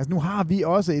 Altså nu har vi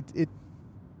også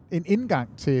en indgang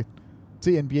til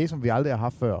NBA, som vi aldrig har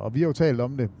haft før. Og vi har jo talt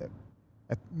om det.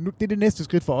 At nu, det er det næste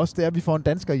skridt for os, det er, at vi får en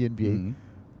dansker i NBA. Mm.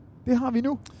 Det har vi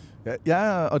nu.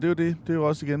 Ja, og det er jo det. Det er jo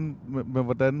også igen med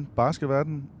hvordan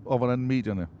basketverden og hvordan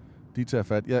medierne, de tager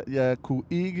fat. Jeg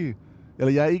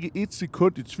er ikke et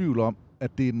sekund i tvivl om,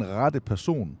 at det er den rette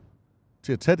person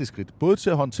til at tage det skridt. Både til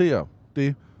at håndtere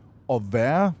det og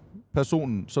være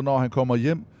personen, så når han kommer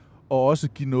hjem og også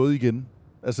give noget igen.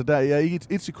 Altså, der er jeg ikke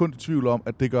et sekund i tvivl om,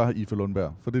 at det gør Ife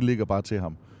Lundberg, for det ligger bare til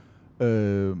ham.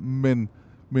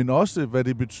 Men også, hvad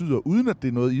det betyder, uden at det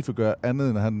er noget, Ife gør, andet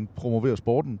end at han promoverer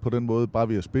sporten på den måde, bare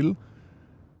ved at spille.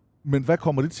 Men hvad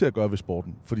kommer det til at gøre ved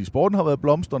sporten? Fordi sporten har været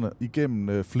blomstrende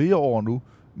igennem flere år nu,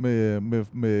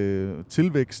 med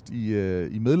tilvækst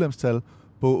i medlemstal,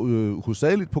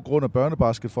 hovedsageligt på grund af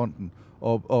Børnebasketfonden,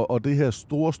 og det her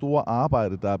store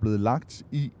arbejde, der er blevet lagt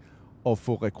i at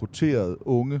få rekrutteret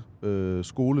unge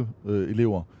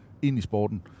skoleelever ind i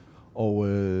sporten. Og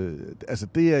altså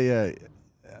det er jeg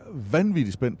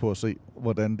vanvittigt spændt på at se,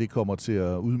 hvordan det kommer til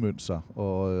at udmønte sig,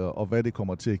 og hvad det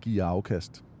kommer til at give af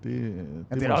afkast. Det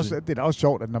er da også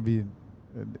sjovt, at når vi...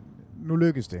 Nu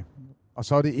lykkes det. Og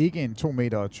så er det ikke en 2,20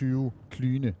 meter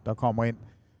klyne, der kommer ind.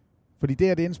 Fordi det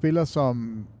er en spiller,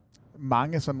 som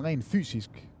mange sådan rent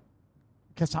fysisk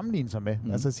kan sammenligne sig med.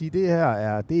 Altså at sige, det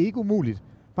er ikke umuligt.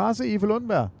 Bare se Ife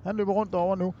Lundberg. Han løber rundt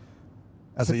over nu.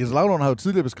 Altså Jens Lavlund har jo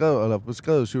tidligere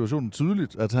beskrevet situationen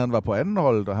tydeligt, at han var på anden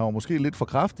hold, og han var måske lidt for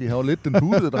kraftig. Han var lidt den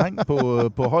budede dreng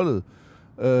på holdet.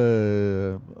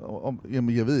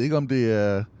 Jamen, jeg ved ikke, om det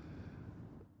er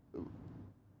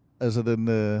altså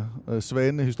den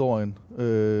svane historien.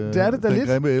 Det er det, der den lidt.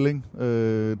 Grimme ælling,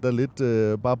 der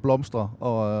lidt bare blomstrer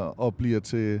og bliver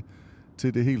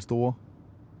til det helt store.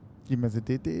 Jamen, altså,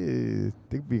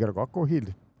 det vi kan da godt gå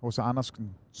helt hos Andersen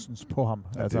på ham.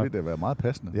 Ja, altså, det vil da være meget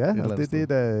passende. Ja,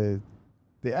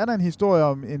 det er da en historie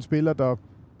om en spiller,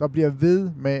 der bliver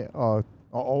ved med at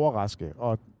overraske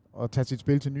og tage sit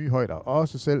spil til nye højder.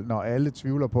 Også selv, når alle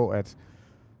tvivler på, at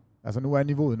altså, nu er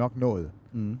niveauet nok nået.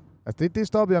 Mm. Altså, det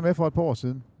stoppede jeg med for et par år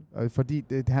siden. Fordi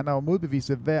han har jo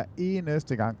modbevist hver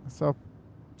eneste gang, så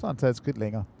har han taget et skridt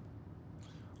længere.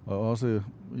 Og også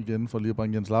igen, for lige at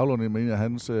bringe Jens Lavlund ind, mener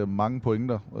hans mange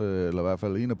pointer, eller i hvert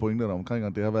fald en af pointerne omkring,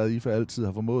 og det har været, at IFA altid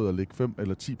har formået at lægge 5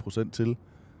 eller 10% til,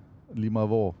 lige meget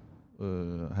hvor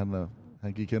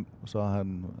han gik hen, og så har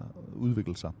han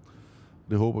udviklet sig.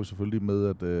 Det håber vi selvfølgelig med,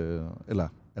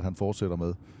 at han fortsætter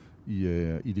med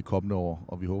i de kommende år,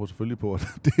 og vi håber selvfølgelig på, at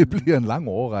det bliver en lang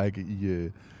årrække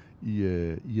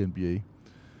i NBA.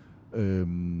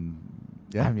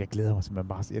 Ja. Jamen, jeg glæder mig simpelthen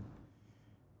bare.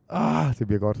 Det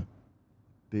bliver godt.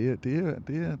 Det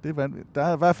er vanvittigt. Der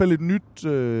er i hvert fald et nyt,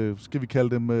 skal vi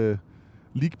kalde dem,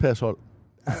 League Pass-hold.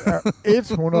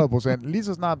 100%. Lige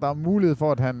så snart der er mulighed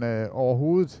for, at han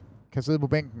overhovedet kan sidde på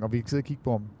bænken, og vi kan sidde og kigge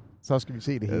på ham, så skal vi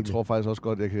se det hele. Jeg tror faktisk også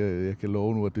godt, jeg kan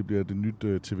love nu, at det bliver det nyt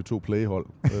TV2 Play-hold.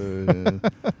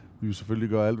 Vi vil selvfølgelig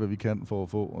gøre alt, hvad vi kan for at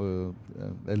få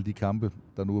alle de kampe,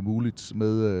 der nu er muligt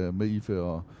med IFE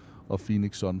og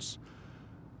Phoenix Suns.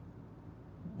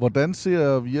 Hvordan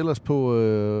ser vi ellers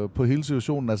på hele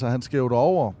situationen? Altså, han skal jo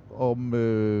derover, om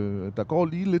der går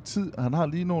lige lidt tid. Han har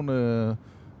lige nogle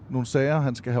sager,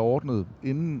 han skal have ordnet,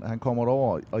 inden han kommer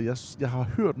derover. Og jeg har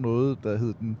hørt noget, der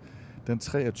hed den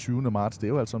 23. marts. Det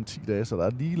er jo altså om 10 dage, så der er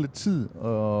lige lidt tid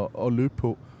at løbe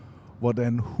på.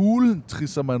 Hvordan hulen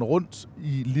trisser man rundt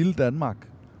i lille Danmark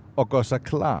og gør sig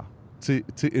klar til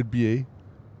NBA? I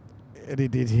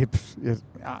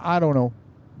don't know.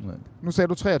 Nej. Nu sagde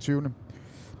du 23.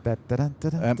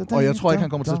 Og jeg tror ikke, han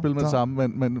kommer til at spille med det samme,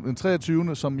 men den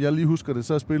 23. som jeg lige husker det,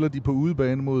 så spiller de på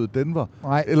udebane mod Denver,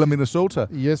 eller Minnesota,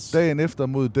 dagen efter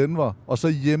mod Denver, og så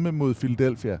hjemme mod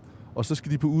Philadelphia, og så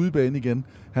skal de på udebane igen.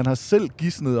 Han har selv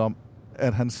gisnet om,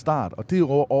 at hans start, og det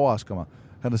overrasker mig,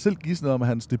 han har selv gisnet om, at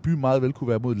hans debut meget vel kunne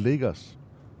være mod Lakers,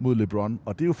 mod LeBron,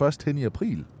 og det er jo først hen i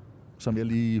april, som jeg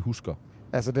lige husker.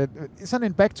 Altså, sådan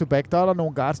en back-to-back, der er der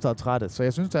nogle guards, der er trætte, så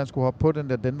jeg synes, at han skulle hoppe på den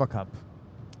der Denver-kamp.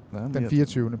 Ja, den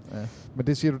 24. Ja. Men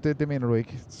det siger du, det mener du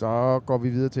ikke. Så går vi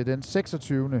videre til den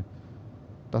 26.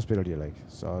 Der spiller de heller ikke.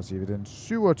 Så siger vi den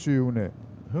 27.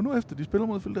 Hør nu efter, de spiller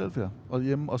mod Philadelphia og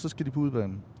hjemme, og så skal de på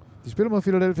udbanen. De spiller mod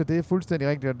Philadelphia, det er fuldstændig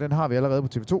rigtigt, og den har vi allerede på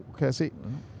TV2, kan jeg se. Ja.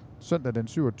 Søndag den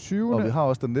 27. Og vi har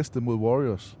også den næste mod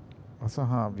Warriors. Og så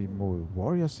har vi mod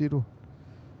Warriors, siger du.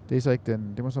 Det er så ikke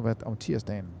den, det må så være om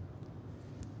tirsdagen.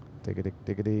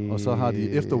 Og så har de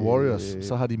efter Warriors,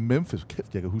 så har de Memphis.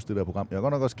 Kæft, jeg kan huske det der program. Jeg har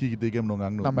godt nok også kigget det igennem nogle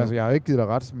gange nu. Nå, men altså, jeg har ikke givet dig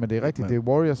ret, men det er rigtigt. Det er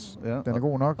Warriors. Ja, den er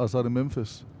god nok. Og så er det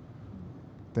Memphis.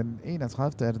 Den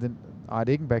 31. er det den... Nej, det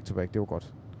er ikke en back-to-back. Det var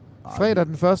godt. Fredag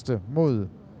den 1. mod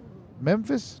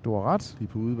Memphis. Du har ret. De er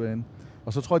på udebane.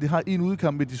 Og så tror jeg, de har en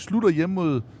udkamp, men de slutter hjemme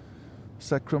mod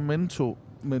Sacramento.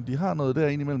 Men de har noget der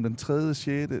imellem den 3.,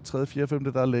 6., 3., 4., 5.,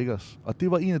 der er Lakers. Og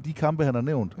det var en af de kampe, han har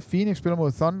nævnt. Phoenix spiller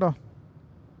mod Thunder.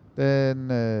 Den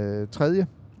 3.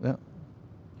 Ja.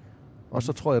 Og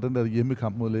så tror jeg, at den der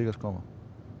hjemmekamp mod Lakers kommer.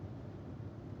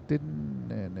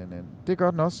 Det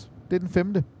gør den også. Det er den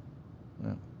 5. Ja.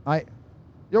 Nej.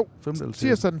 Jo,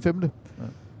 tirsdag den 5. Ja.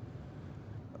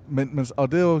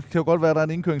 Og det kan jo godt være, at der er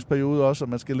en indkøringsperiode også, og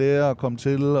man skal lære at komme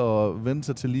til og vende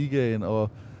sig til ligaen, og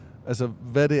altså,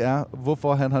 hvad det er,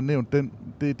 hvorfor han har nævnt den,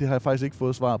 det har jeg faktisk ikke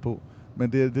fået svar på.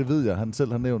 Men det ved jeg, han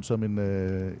selv har nævnt som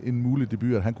en mulig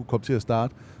debut, at han kunne komme til at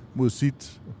starte mod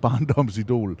sit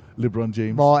barndomsidol, LeBron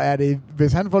James. Hvor er det,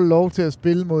 hvis han får lov til at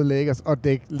spille mod Lakers og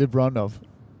dække LeBron op.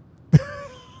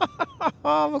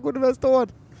 Hvor kunne det være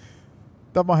stort?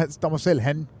 Der må selv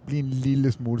han blive en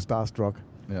lille smule starstruck,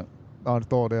 når han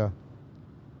står der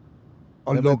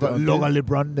og lukker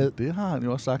LeBron ned. Det har han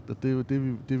jo også sagt, at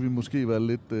det vil måske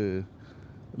være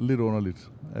lidt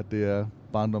underligt, at det er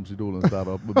barndomsidolen, der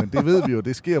starter op. Men det ved vi jo,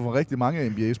 det sker for rigtig mange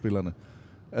af NBA-spillerne.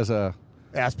 Altså...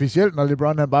 Ja, specielt når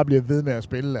LeBron han bare bliver ved med at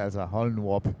spille. Altså, hold nu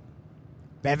op.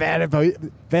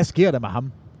 Hvad sker der med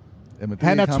ham? Jamen,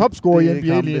 han er topscorer i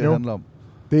NBA lige nu.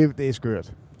 Det er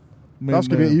skørt. Men så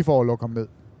skal vi i for at lukke ham ned.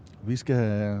 Vi skal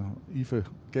have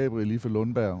Gabriel Ife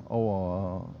Lundberg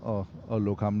over og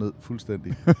lukke ham ned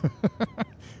fuldstændig.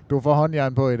 Du får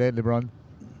håndjern på i dag, LeBron.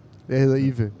 Jeg hedder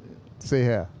Ife. Se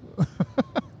her.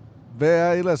 Hvad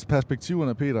er ellers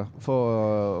perspektiverne, Peter,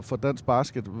 for dansk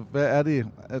basket? Hvad er det?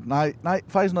 Nej,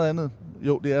 faktisk noget andet.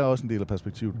 Jo, det er også en del af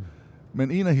perspektivet.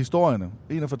 Men en af historierne,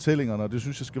 en af fortællingerne, og det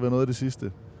synes jeg skal være noget af det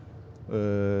sidste.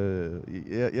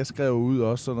 Jeg skrev ud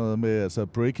også sådan noget med altså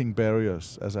breaking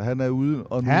barriers. Altså han er ude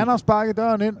og han har sparket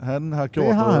døren ind. Han har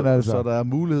gjort noget, altså. Så der er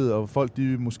mulighed, og folk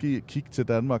de måske kigge til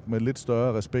Danmark med lidt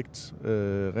større respekt,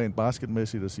 rent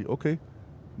basketmæssigt, og sige, okay,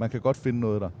 man kan godt finde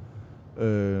noget der.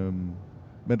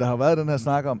 Men der har været den her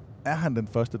snak om, er han den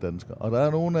første dansker? Og der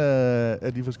er nogle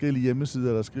af de forskellige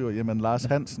hjemmesider, der skriver, jamen Lars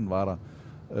Hansen var der,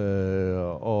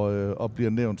 og bliver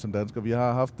nævnt som dansker. Vi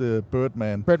har haft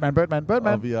Birdman.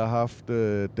 Og vi har haft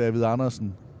David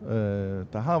Andersen.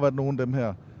 Der har været nogle af dem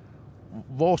her.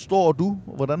 Hvor står du?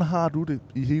 Hvordan har du det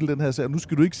i hele den her serie? Nu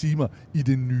skal du ikke sige mig i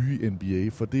det nye NBA,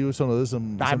 for det er jo sådan noget,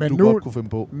 som du godt kunne finde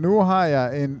på. Nu har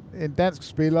jeg en dansk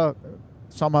spiller,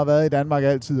 som har været i Danmark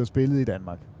altid og spillet i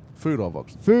Danmark.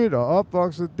 Født og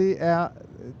opvokset. Det er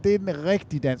en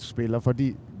rigtig dansk spiller,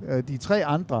 fordi de tre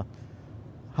andre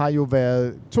har jo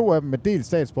været, 2 af dem med delt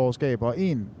statsborgerskab, og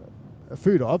en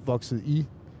født og opvokset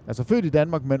altså født i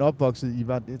Danmark, men opvokset i,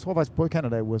 jeg tror faktisk både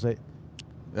Canada og USA.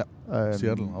 Ja,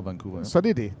 Seattle og Vancouver. Ja. Så det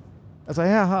er det. Altså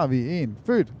her har vi en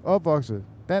født, opvokset,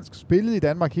 dansk, spillet i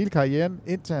Danmark hele karrieren,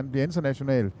 indtil han bliver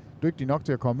international, dygtig nok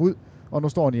til at komme ud, og nu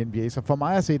står han i NBA. Så for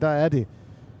mig at se, der er det.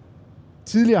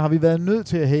 Tidligere har vi været nødt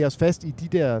til at hæge os fast i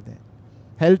de der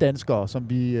halvdanskere, som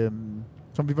vi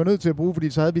var nødt til at bruge, fordi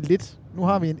så havde vi lidt. Nu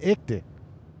har vi en ægte,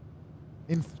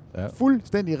 en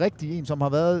fuldstændig rigtig en, som har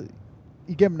været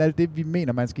igennem alt det, vi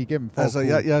mener, man skal igennem. For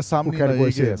jeg sammenligner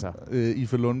ikke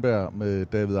Ife Lundberg med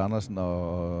David Andersen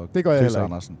og Chris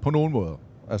Andersen. På nogen måder.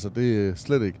 Altså, det er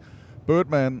slet ikke.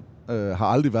 Birdman har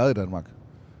aldrig været i Danmark.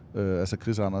 Altså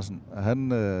Chris Andersen.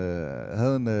 Han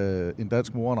havde en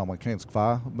dansk mor og en amerikansk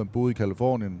far, men boede i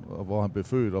Kalifornien, hvor han blev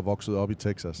født og voksede op i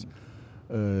Texas.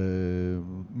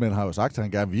 Men har jo sagt, at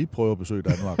han gerne vil prøve at besøge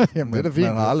Danmark. Jamen, det er fint.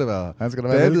 Han har aldrig været.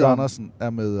 David Andersen er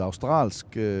med australsk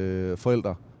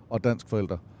forældre og dansk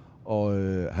forældre. Og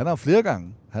han har flere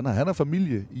gange. Han har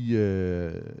familie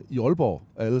i Aalborg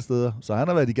alle steder. Så han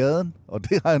har været i gaden, og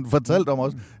det har han fortalt om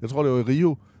også. Jeg tror, det var i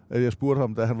Rio, at jeg spurgte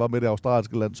ham, da han var med det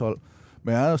australske landshold.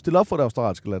 Men han har stillet op for det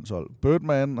australske landshold.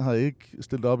 Birdman har ikke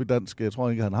stillet op i dansk. Jeg tror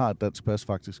ikke, han har et dansk pas,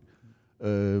 faktisk.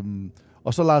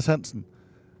 Og så Lars Hansen.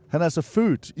 Han er altså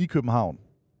født i København,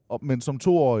 men som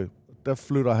 2-årig, der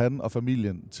flytter han og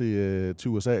familien til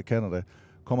USA og Canada.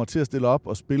 Kommer til at stille op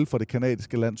og spille for det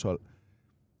kanadiske landshold.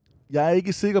 Jeg er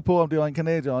ikke sikker på, om det var en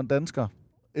kanadier og en dansker,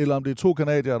 eller om det er 2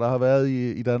 kanadier, der har været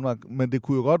i Danmark. Men det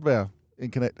kunne jo godt være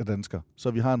en kanadier-dansker,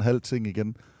 så vi har en halv ting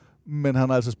igen. Men han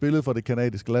har altså spillet for det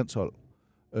kanadiske landshold.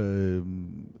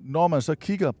 Når man så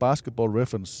kigger Basketball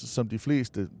Reference, som de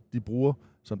fleste de bruger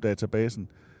som databasen,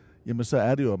 jamen så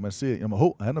er det jo, at man ser,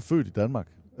 jamen han er født i Danmark,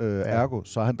 ergo,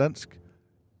 så er han dansk.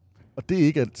 Og det er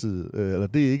ikke altid, eller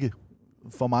det er ikke,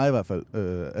 for mig i hvert fald,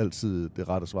 altid det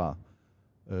rette svar.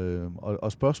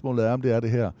 Og spørgsmålet er, om det er det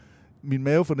her. Min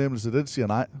mavefornemmelse, den siger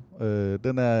nej.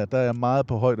 Der er jeg meget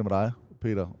på højde med dig,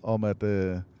 Peter, om at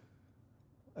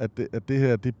det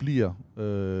her, det bliver,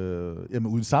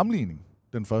 uden sammenligning,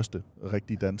 den første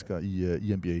rigtige dansker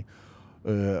i NBA.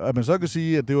 At man så kan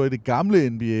sige, at det var i det gamle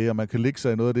NBA, og man kan lægge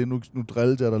sig i noget af det. Nu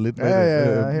drillede jeg der lidt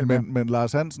med det. Men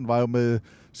Lars Hansen var jo med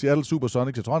Seattle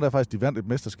Supersonics. Jeg tror, han faktisk, de vandt et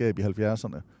mesterskab i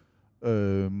 70'erne.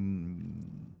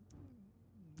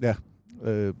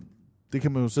 Det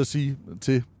kan man jo så sige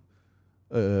til,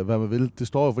 hvad man vil. Det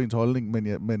står jo for ens holdning,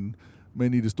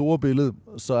 men i det store billede,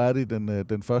 så er det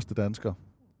den første dansker.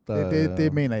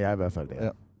 Det mener jeg i hvert fald, det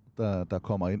er. Ja, der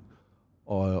kommer ind.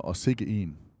 og sikke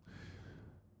en.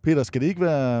 Peter, skal det ikke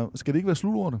være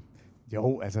slutordene?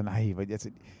 Jo, altså nej.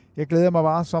 Jeg glæder mig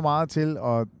bare så meget til,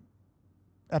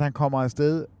 at han kommer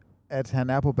afsted, at han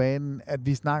er på banen, at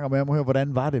vi snakker med ham og hører,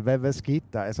 hvordan var det, hvad skete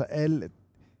der? Altså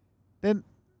den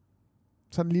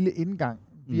sådan en lille indgang,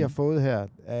 vi har fået her,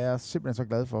 er jeg simpelthen så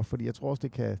glad for, fordi jeg tror også,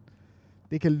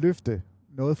 det kan løfte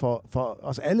noget for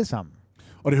os alle sammen.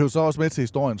 Og det hører så også med til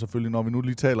historien selvfølgelig, når vi nu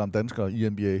lige taler om danskere i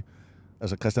NBA.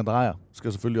 Altså Christian Dreyer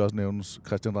skal selvfølgelig også nævnes.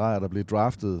 Christian Dreyer, der blev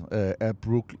draftet af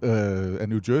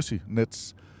New Jersey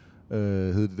Nets,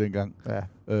 hed det dengang. Ja.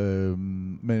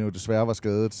 Men jo desværre var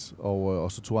skadet,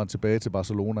 og så tog han tilbage til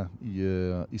Barcelona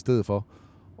i stedet for.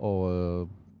 Og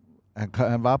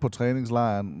han var på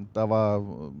træningslejren. Der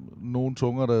var nogle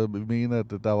tunger, der mener,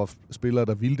 at der var spillere,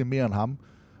 der ville det mere end ham.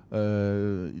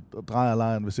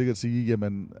 Drejerlejren vil sikkert sige,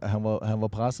 jamen han var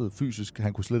presset fysisk.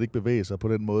 Han kunne slet ikke bevæge sig på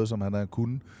den måde, som han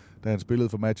kunne, da han spillede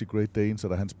for Magic Great Danes, og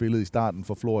da han spillede i starten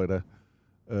for Florida.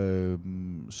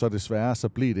 Så desværre, så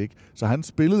blev det ikke. Så han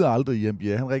spillede aldrig i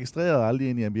NBA. Han registrerede aldrig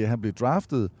ind i NBA. Han blev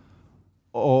draftet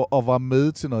og var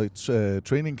med til noget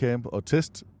training camp og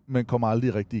test, men kom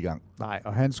aldrig rigtig i gang. Nej,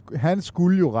 og han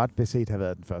skulle jo ret beset have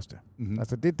været den første. Mm-hmm.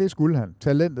 Altså det skulle han.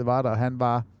 Talentet var der. Han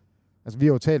var... Altså vi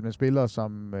har jo talt med spillere,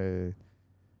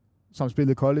 som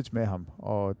spillede college med ham,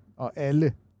 og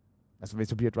alle... Altså hvis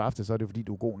du bliver draftet, så er det fordi,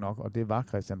 du er god nok, og det var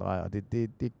Christian Dreyer. Det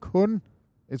er kun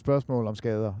et spørgsmål om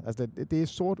skader. Altså det er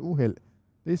sort uheld.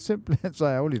 Det er simpelthen så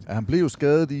ærgerligt. Ja, han blev jo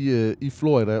skadet i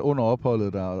Florida under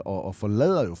opholdet der, og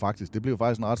forlader jo faktisk, det blev jo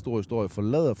faktisk en ret stor historie,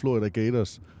 forlader Florida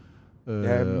Gators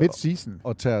mid-season.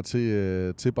 Og tager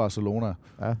til Barcelona.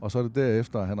 Ja. Og så er det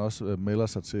derefter, at han også melder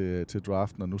sig til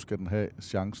draften, og nu skal den have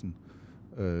chancen.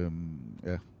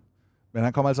 Ja. Men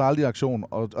han kommer altså aldrig i aktion,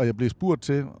 og jeg blev spurgt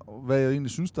til, hvad jeg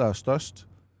egentlig synes, der er størst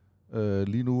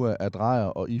lige nu af Dreyer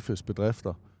og IFEs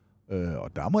bedrifter.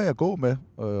 Og der må jeg gå med,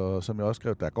 som jeg også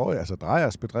skrev, der går jeg. Altså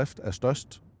Dreyers bedrift er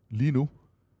størst lige nu,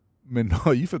 men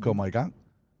når IFE kommer i gang,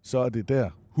 så er det der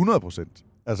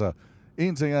 100%. Altså,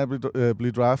 en ting er at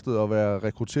blive draftet og være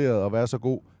rekrutteret og være så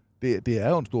god, det er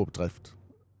jo en stor bedrift.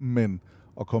 Men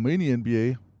at komme ind i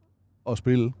NBA og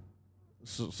spille,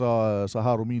 så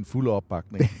har du min fulde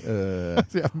opbakning.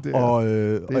 Jamen, og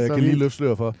jeg kan lige løfte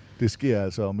slør for, det sker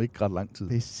altså om ikke ret lang tid.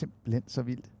 Det er simpelthen så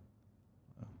vildt.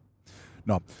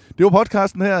 Nå, det var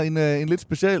podcasten her, en lidt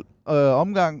speciel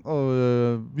omgang, og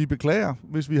vi beklager,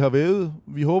 hvis vi har vævet.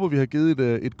 Vi håber, vi har givet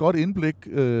et godt indblik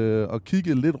og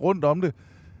kigget lidt rundt om det.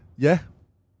 Ja,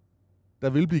 der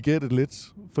vil blive gættet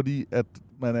lidt, fordi at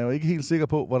man er jo ikke helt sikker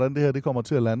på, hvordan det her det kommer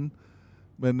til at lande.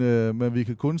 Men vi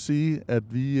kan kun sige,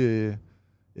 at vi...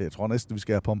 jeg tror næsten, vi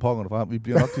skal have pomponerne frem. Vi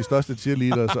bliver nok de største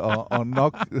cheerleaders, og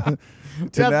nok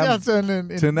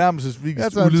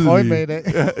tilnærmelsesvis ulidelige.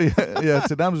 Ja,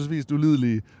 tilnærmelsesvis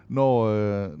ulidelige,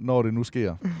 når det nu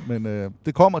sker. Men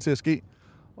det kommer til at ske.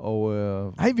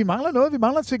 Nej, vi mangler noget. Vi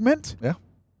mangler et segment. Ja.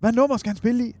 Hvad nummer skal han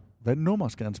spille i? Hvad nummer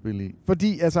skal han spille i?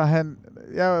 Fordi altså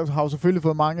jeg har jo selvfølgelig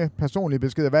fået mange personlige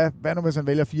beskeder. Hvad nu hvis han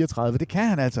vælger 34? Det kan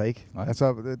han altså ikke. Nej.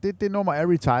 Altså det nummer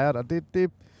er retired, og det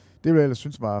vil jeg ellers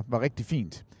synes var rigtig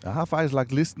fint. Jeg har faktisk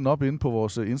lagt listen op inde på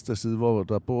vores Insta-side, hvor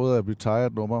der både er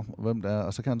retired nummer, hvem der er,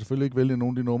 og så kan han selvfølgelig ikke vælge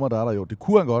nogle af de numre, der er der jo. Det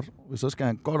kunne han godt, så skal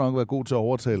han godt nok være god til at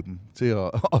overtale dem, til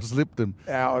at slippe dem.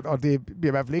 Ja, og det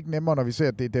bliver i hvert fald ikke nemmere, når vi ser,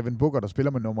 at det er Devin Booker, der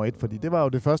spiller med nummer 1, fordi det var jo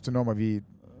det første nummer, vi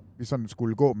sådan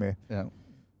skulle gå med. Ja.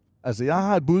 Altså, jeg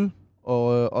har et bud,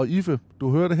 og Ife,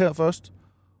 du hører det her først.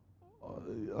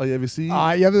 Og jeg vil sige...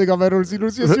 Nej, jeg ved ikke, hvad du vil sige. Du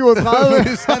siger 37.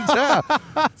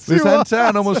 Hvis han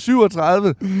tager nummer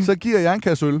 37, så giver jeg en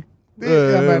kasse øl.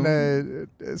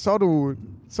 Så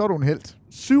er du en helt.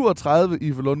 37,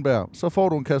 Ife Lundberg, så får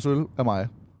du en kasse øl af mig.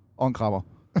 Og en krammer.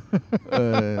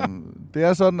 Det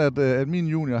er sådan, at min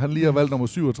junior, han lige har valgt nummer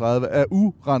 37, af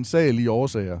urensagelige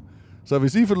årsager. Så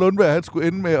hvis Ife Lundberg, han skulle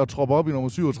ende med at troppe op i nummer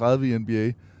 37 i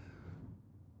NBA...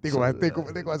 Det kunne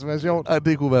altså være sjovt. Ja,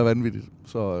 det kunne være vanvittigt.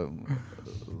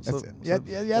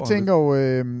 Jeg tænker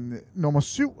jo nummer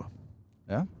 7.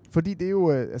 Ja. Fordi det er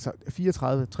jo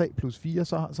 34, 3 plus 4,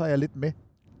 så er jeg lidt med.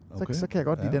 Okay. Så kan jeg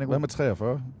godt lide den. Hvad med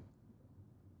 43?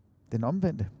 Den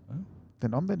omvendte. Ja.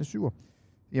 Den omvendte 7'er.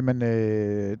 Jamen,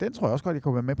 den tror jeg også godt, jeg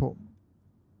kunne være med på.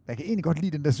 Jeg kan egentlig godt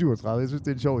lide den der 37. Jeg synes,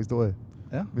 det er en sjov historie.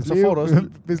 Ja,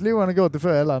 hvis Leo har gjort det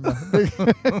før alle andre.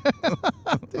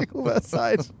 Det kunne være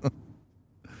sejt.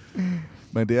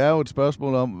 Men det er jo et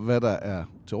spørgsmål om, hvad der er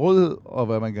til rådighed, og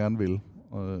hvad man gerne vil.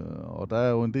 Og der er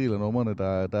jo en del af numrene,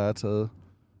 der er taget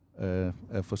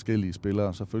af forskellige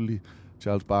spillere. Selvfølgelig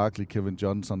Charles Barkley, Kevin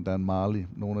Johnson, Dan Marley,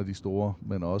 nogle af de store,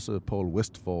 men også Paul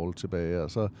Westphal tilbage.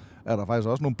 Og så er der faktisk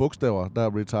også nogle bogstaver, der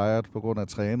er retired på grund af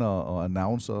trænere og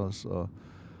announcers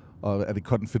Og er det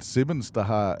Cotton Fitzsimmons, der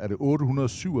har, er det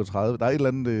 837? Der er et eller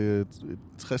andet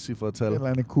 60-cifret tal. Et eller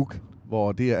andet kuk.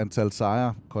 Hvor det er antal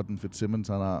sejre, Cotton Fitzsimmons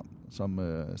han har, som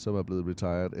er blevet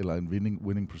retired, eller en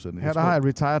winning percentage. Her der har jeg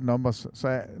retired numbers,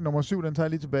 så nummer 7, den tager jeg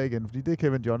lige tilbage igen, fordi det er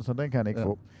Kevin Johnson, den kan han ikke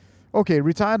få. Okay,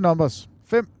 retired numbers.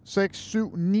 5, 6,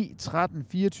 7, 9, 13,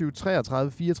 24,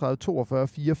 33, 34, 42,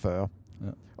 44. Ja.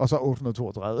 Og så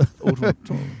 832.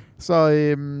 832.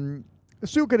 Så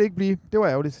 7 kan det ikke blive. Det var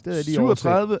ærgerligt. Det er lige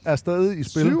 37 er stadig i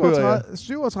spil.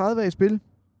 37 er i spil.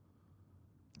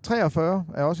 43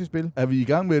 er også i spil. Er vi i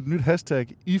gang med et nyt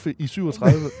hashtag IFE i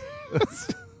 37?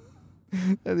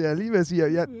 Jeg er lige ved at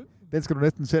sige, den skal du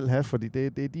næsten selv have, fordi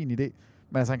det er din idé.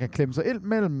 Men altså, han kan klemme sig ind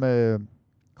mellem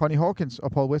Connie Hawkins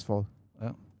og Paul Westphal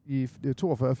i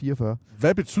 42-44.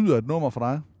 Hvad betyder et nummer for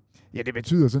dig? Ja, det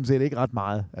betyder sådan set ikke ret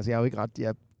meget. Altså,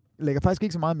 jeg lægger faktisk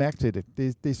ikke så meget mærke til det.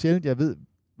 Det er sjældent, jeg ved,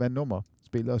 hvad nummer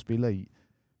spiller i.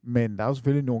 Men der er jo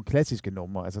selvfølgelig nogle klassiske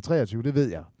numre. Altså 23, det ved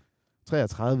jeg.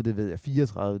 33, det ved jeg.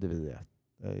 34, det ved jeg.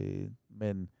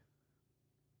 Men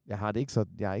jeg har det ikke så...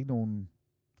 Jeg har ikke nogen...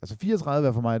 Altså 34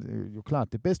 er for mig jo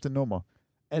klart det bedste nummer.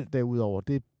 Alt derudover,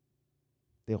 det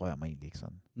rører mig egentlig ikke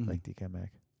sådan rigtig, kan jeg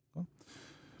mærke. Ja.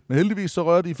 Men heldigvis så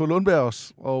rører de for Lundberg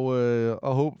også,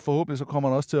 og forhåbentlig så kommer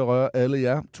han også til at røre alle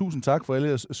jer. Tusind tak for alle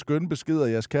jeres skønne beskeder,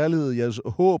 jeres kærlighed, jeres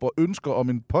håb og ønsker om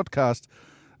en podcast.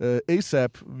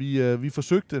 ASAP, vi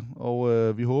forsøgte,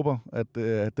 og vi håber, at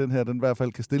den her den i hvert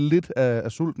fald kan stille lidt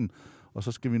af sulten, og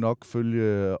så skal vi nok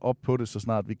følge op på det, så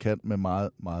snart vi kan med meget,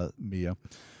 meget mere.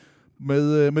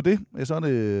 Med det, så er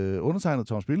det undertegnet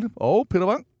Thomas Bilde og Peter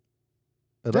Wang.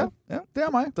 Er det? Ja, det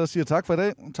er mig. Der siger tak for i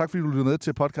dag. Tak fordi du lyttede med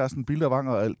til podcasten Bilde og Wang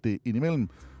og alt det indimellem.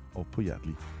 Og på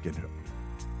hjertelig genhør.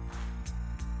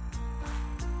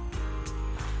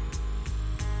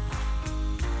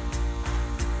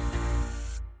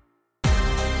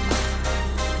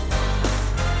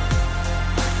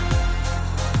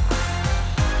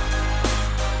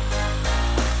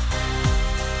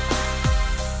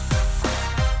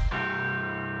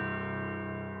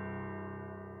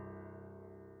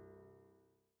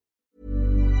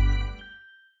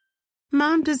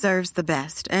 Mom deserves the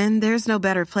best, and there's no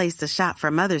better place to shop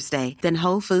for Mother's Day than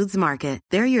Whole Foods Market.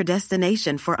 They're your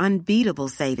destination for unbeatable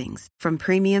savings, from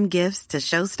premium gifts to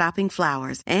show-stopping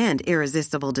flowers and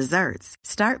irresistible desserts.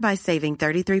 Start by saving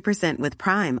 33% with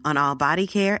Prime on all body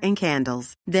care and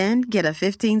candles. Then get a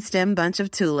 15-stem bunch of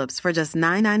tulips for just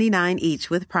 $9.99 each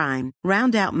with Prime.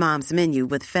 Round out Mom's menu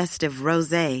with festive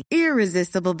rosé,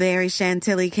 irresistible berry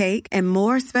chantilly cake, and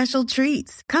more special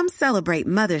treats. Come celebrate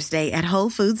Mother's Day at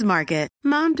Whole Foods Market.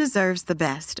 Mom deserves the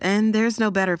best, and there's no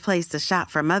better place to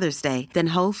shop for Mother's Day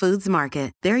than Whole Foods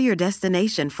Market. They're your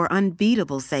destination for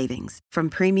unbeatable savings, from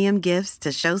premium gifts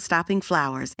to show-stopping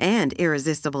flowers and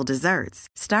irresistible desserts.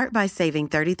 Start by saving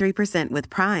 33% with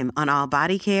Prime on all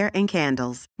body care and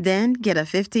candles. Then get a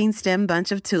 15-stem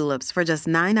bunch of tulips for just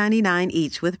 $9.99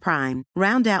 each with Prime.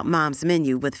 Round out Mom's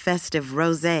menu with festive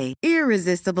rosé,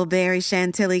 irresistible berry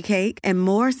chantilly cake, and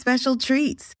more special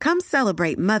treats. Come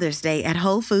celebrate Mother's Day at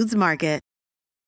Whole Foods Market.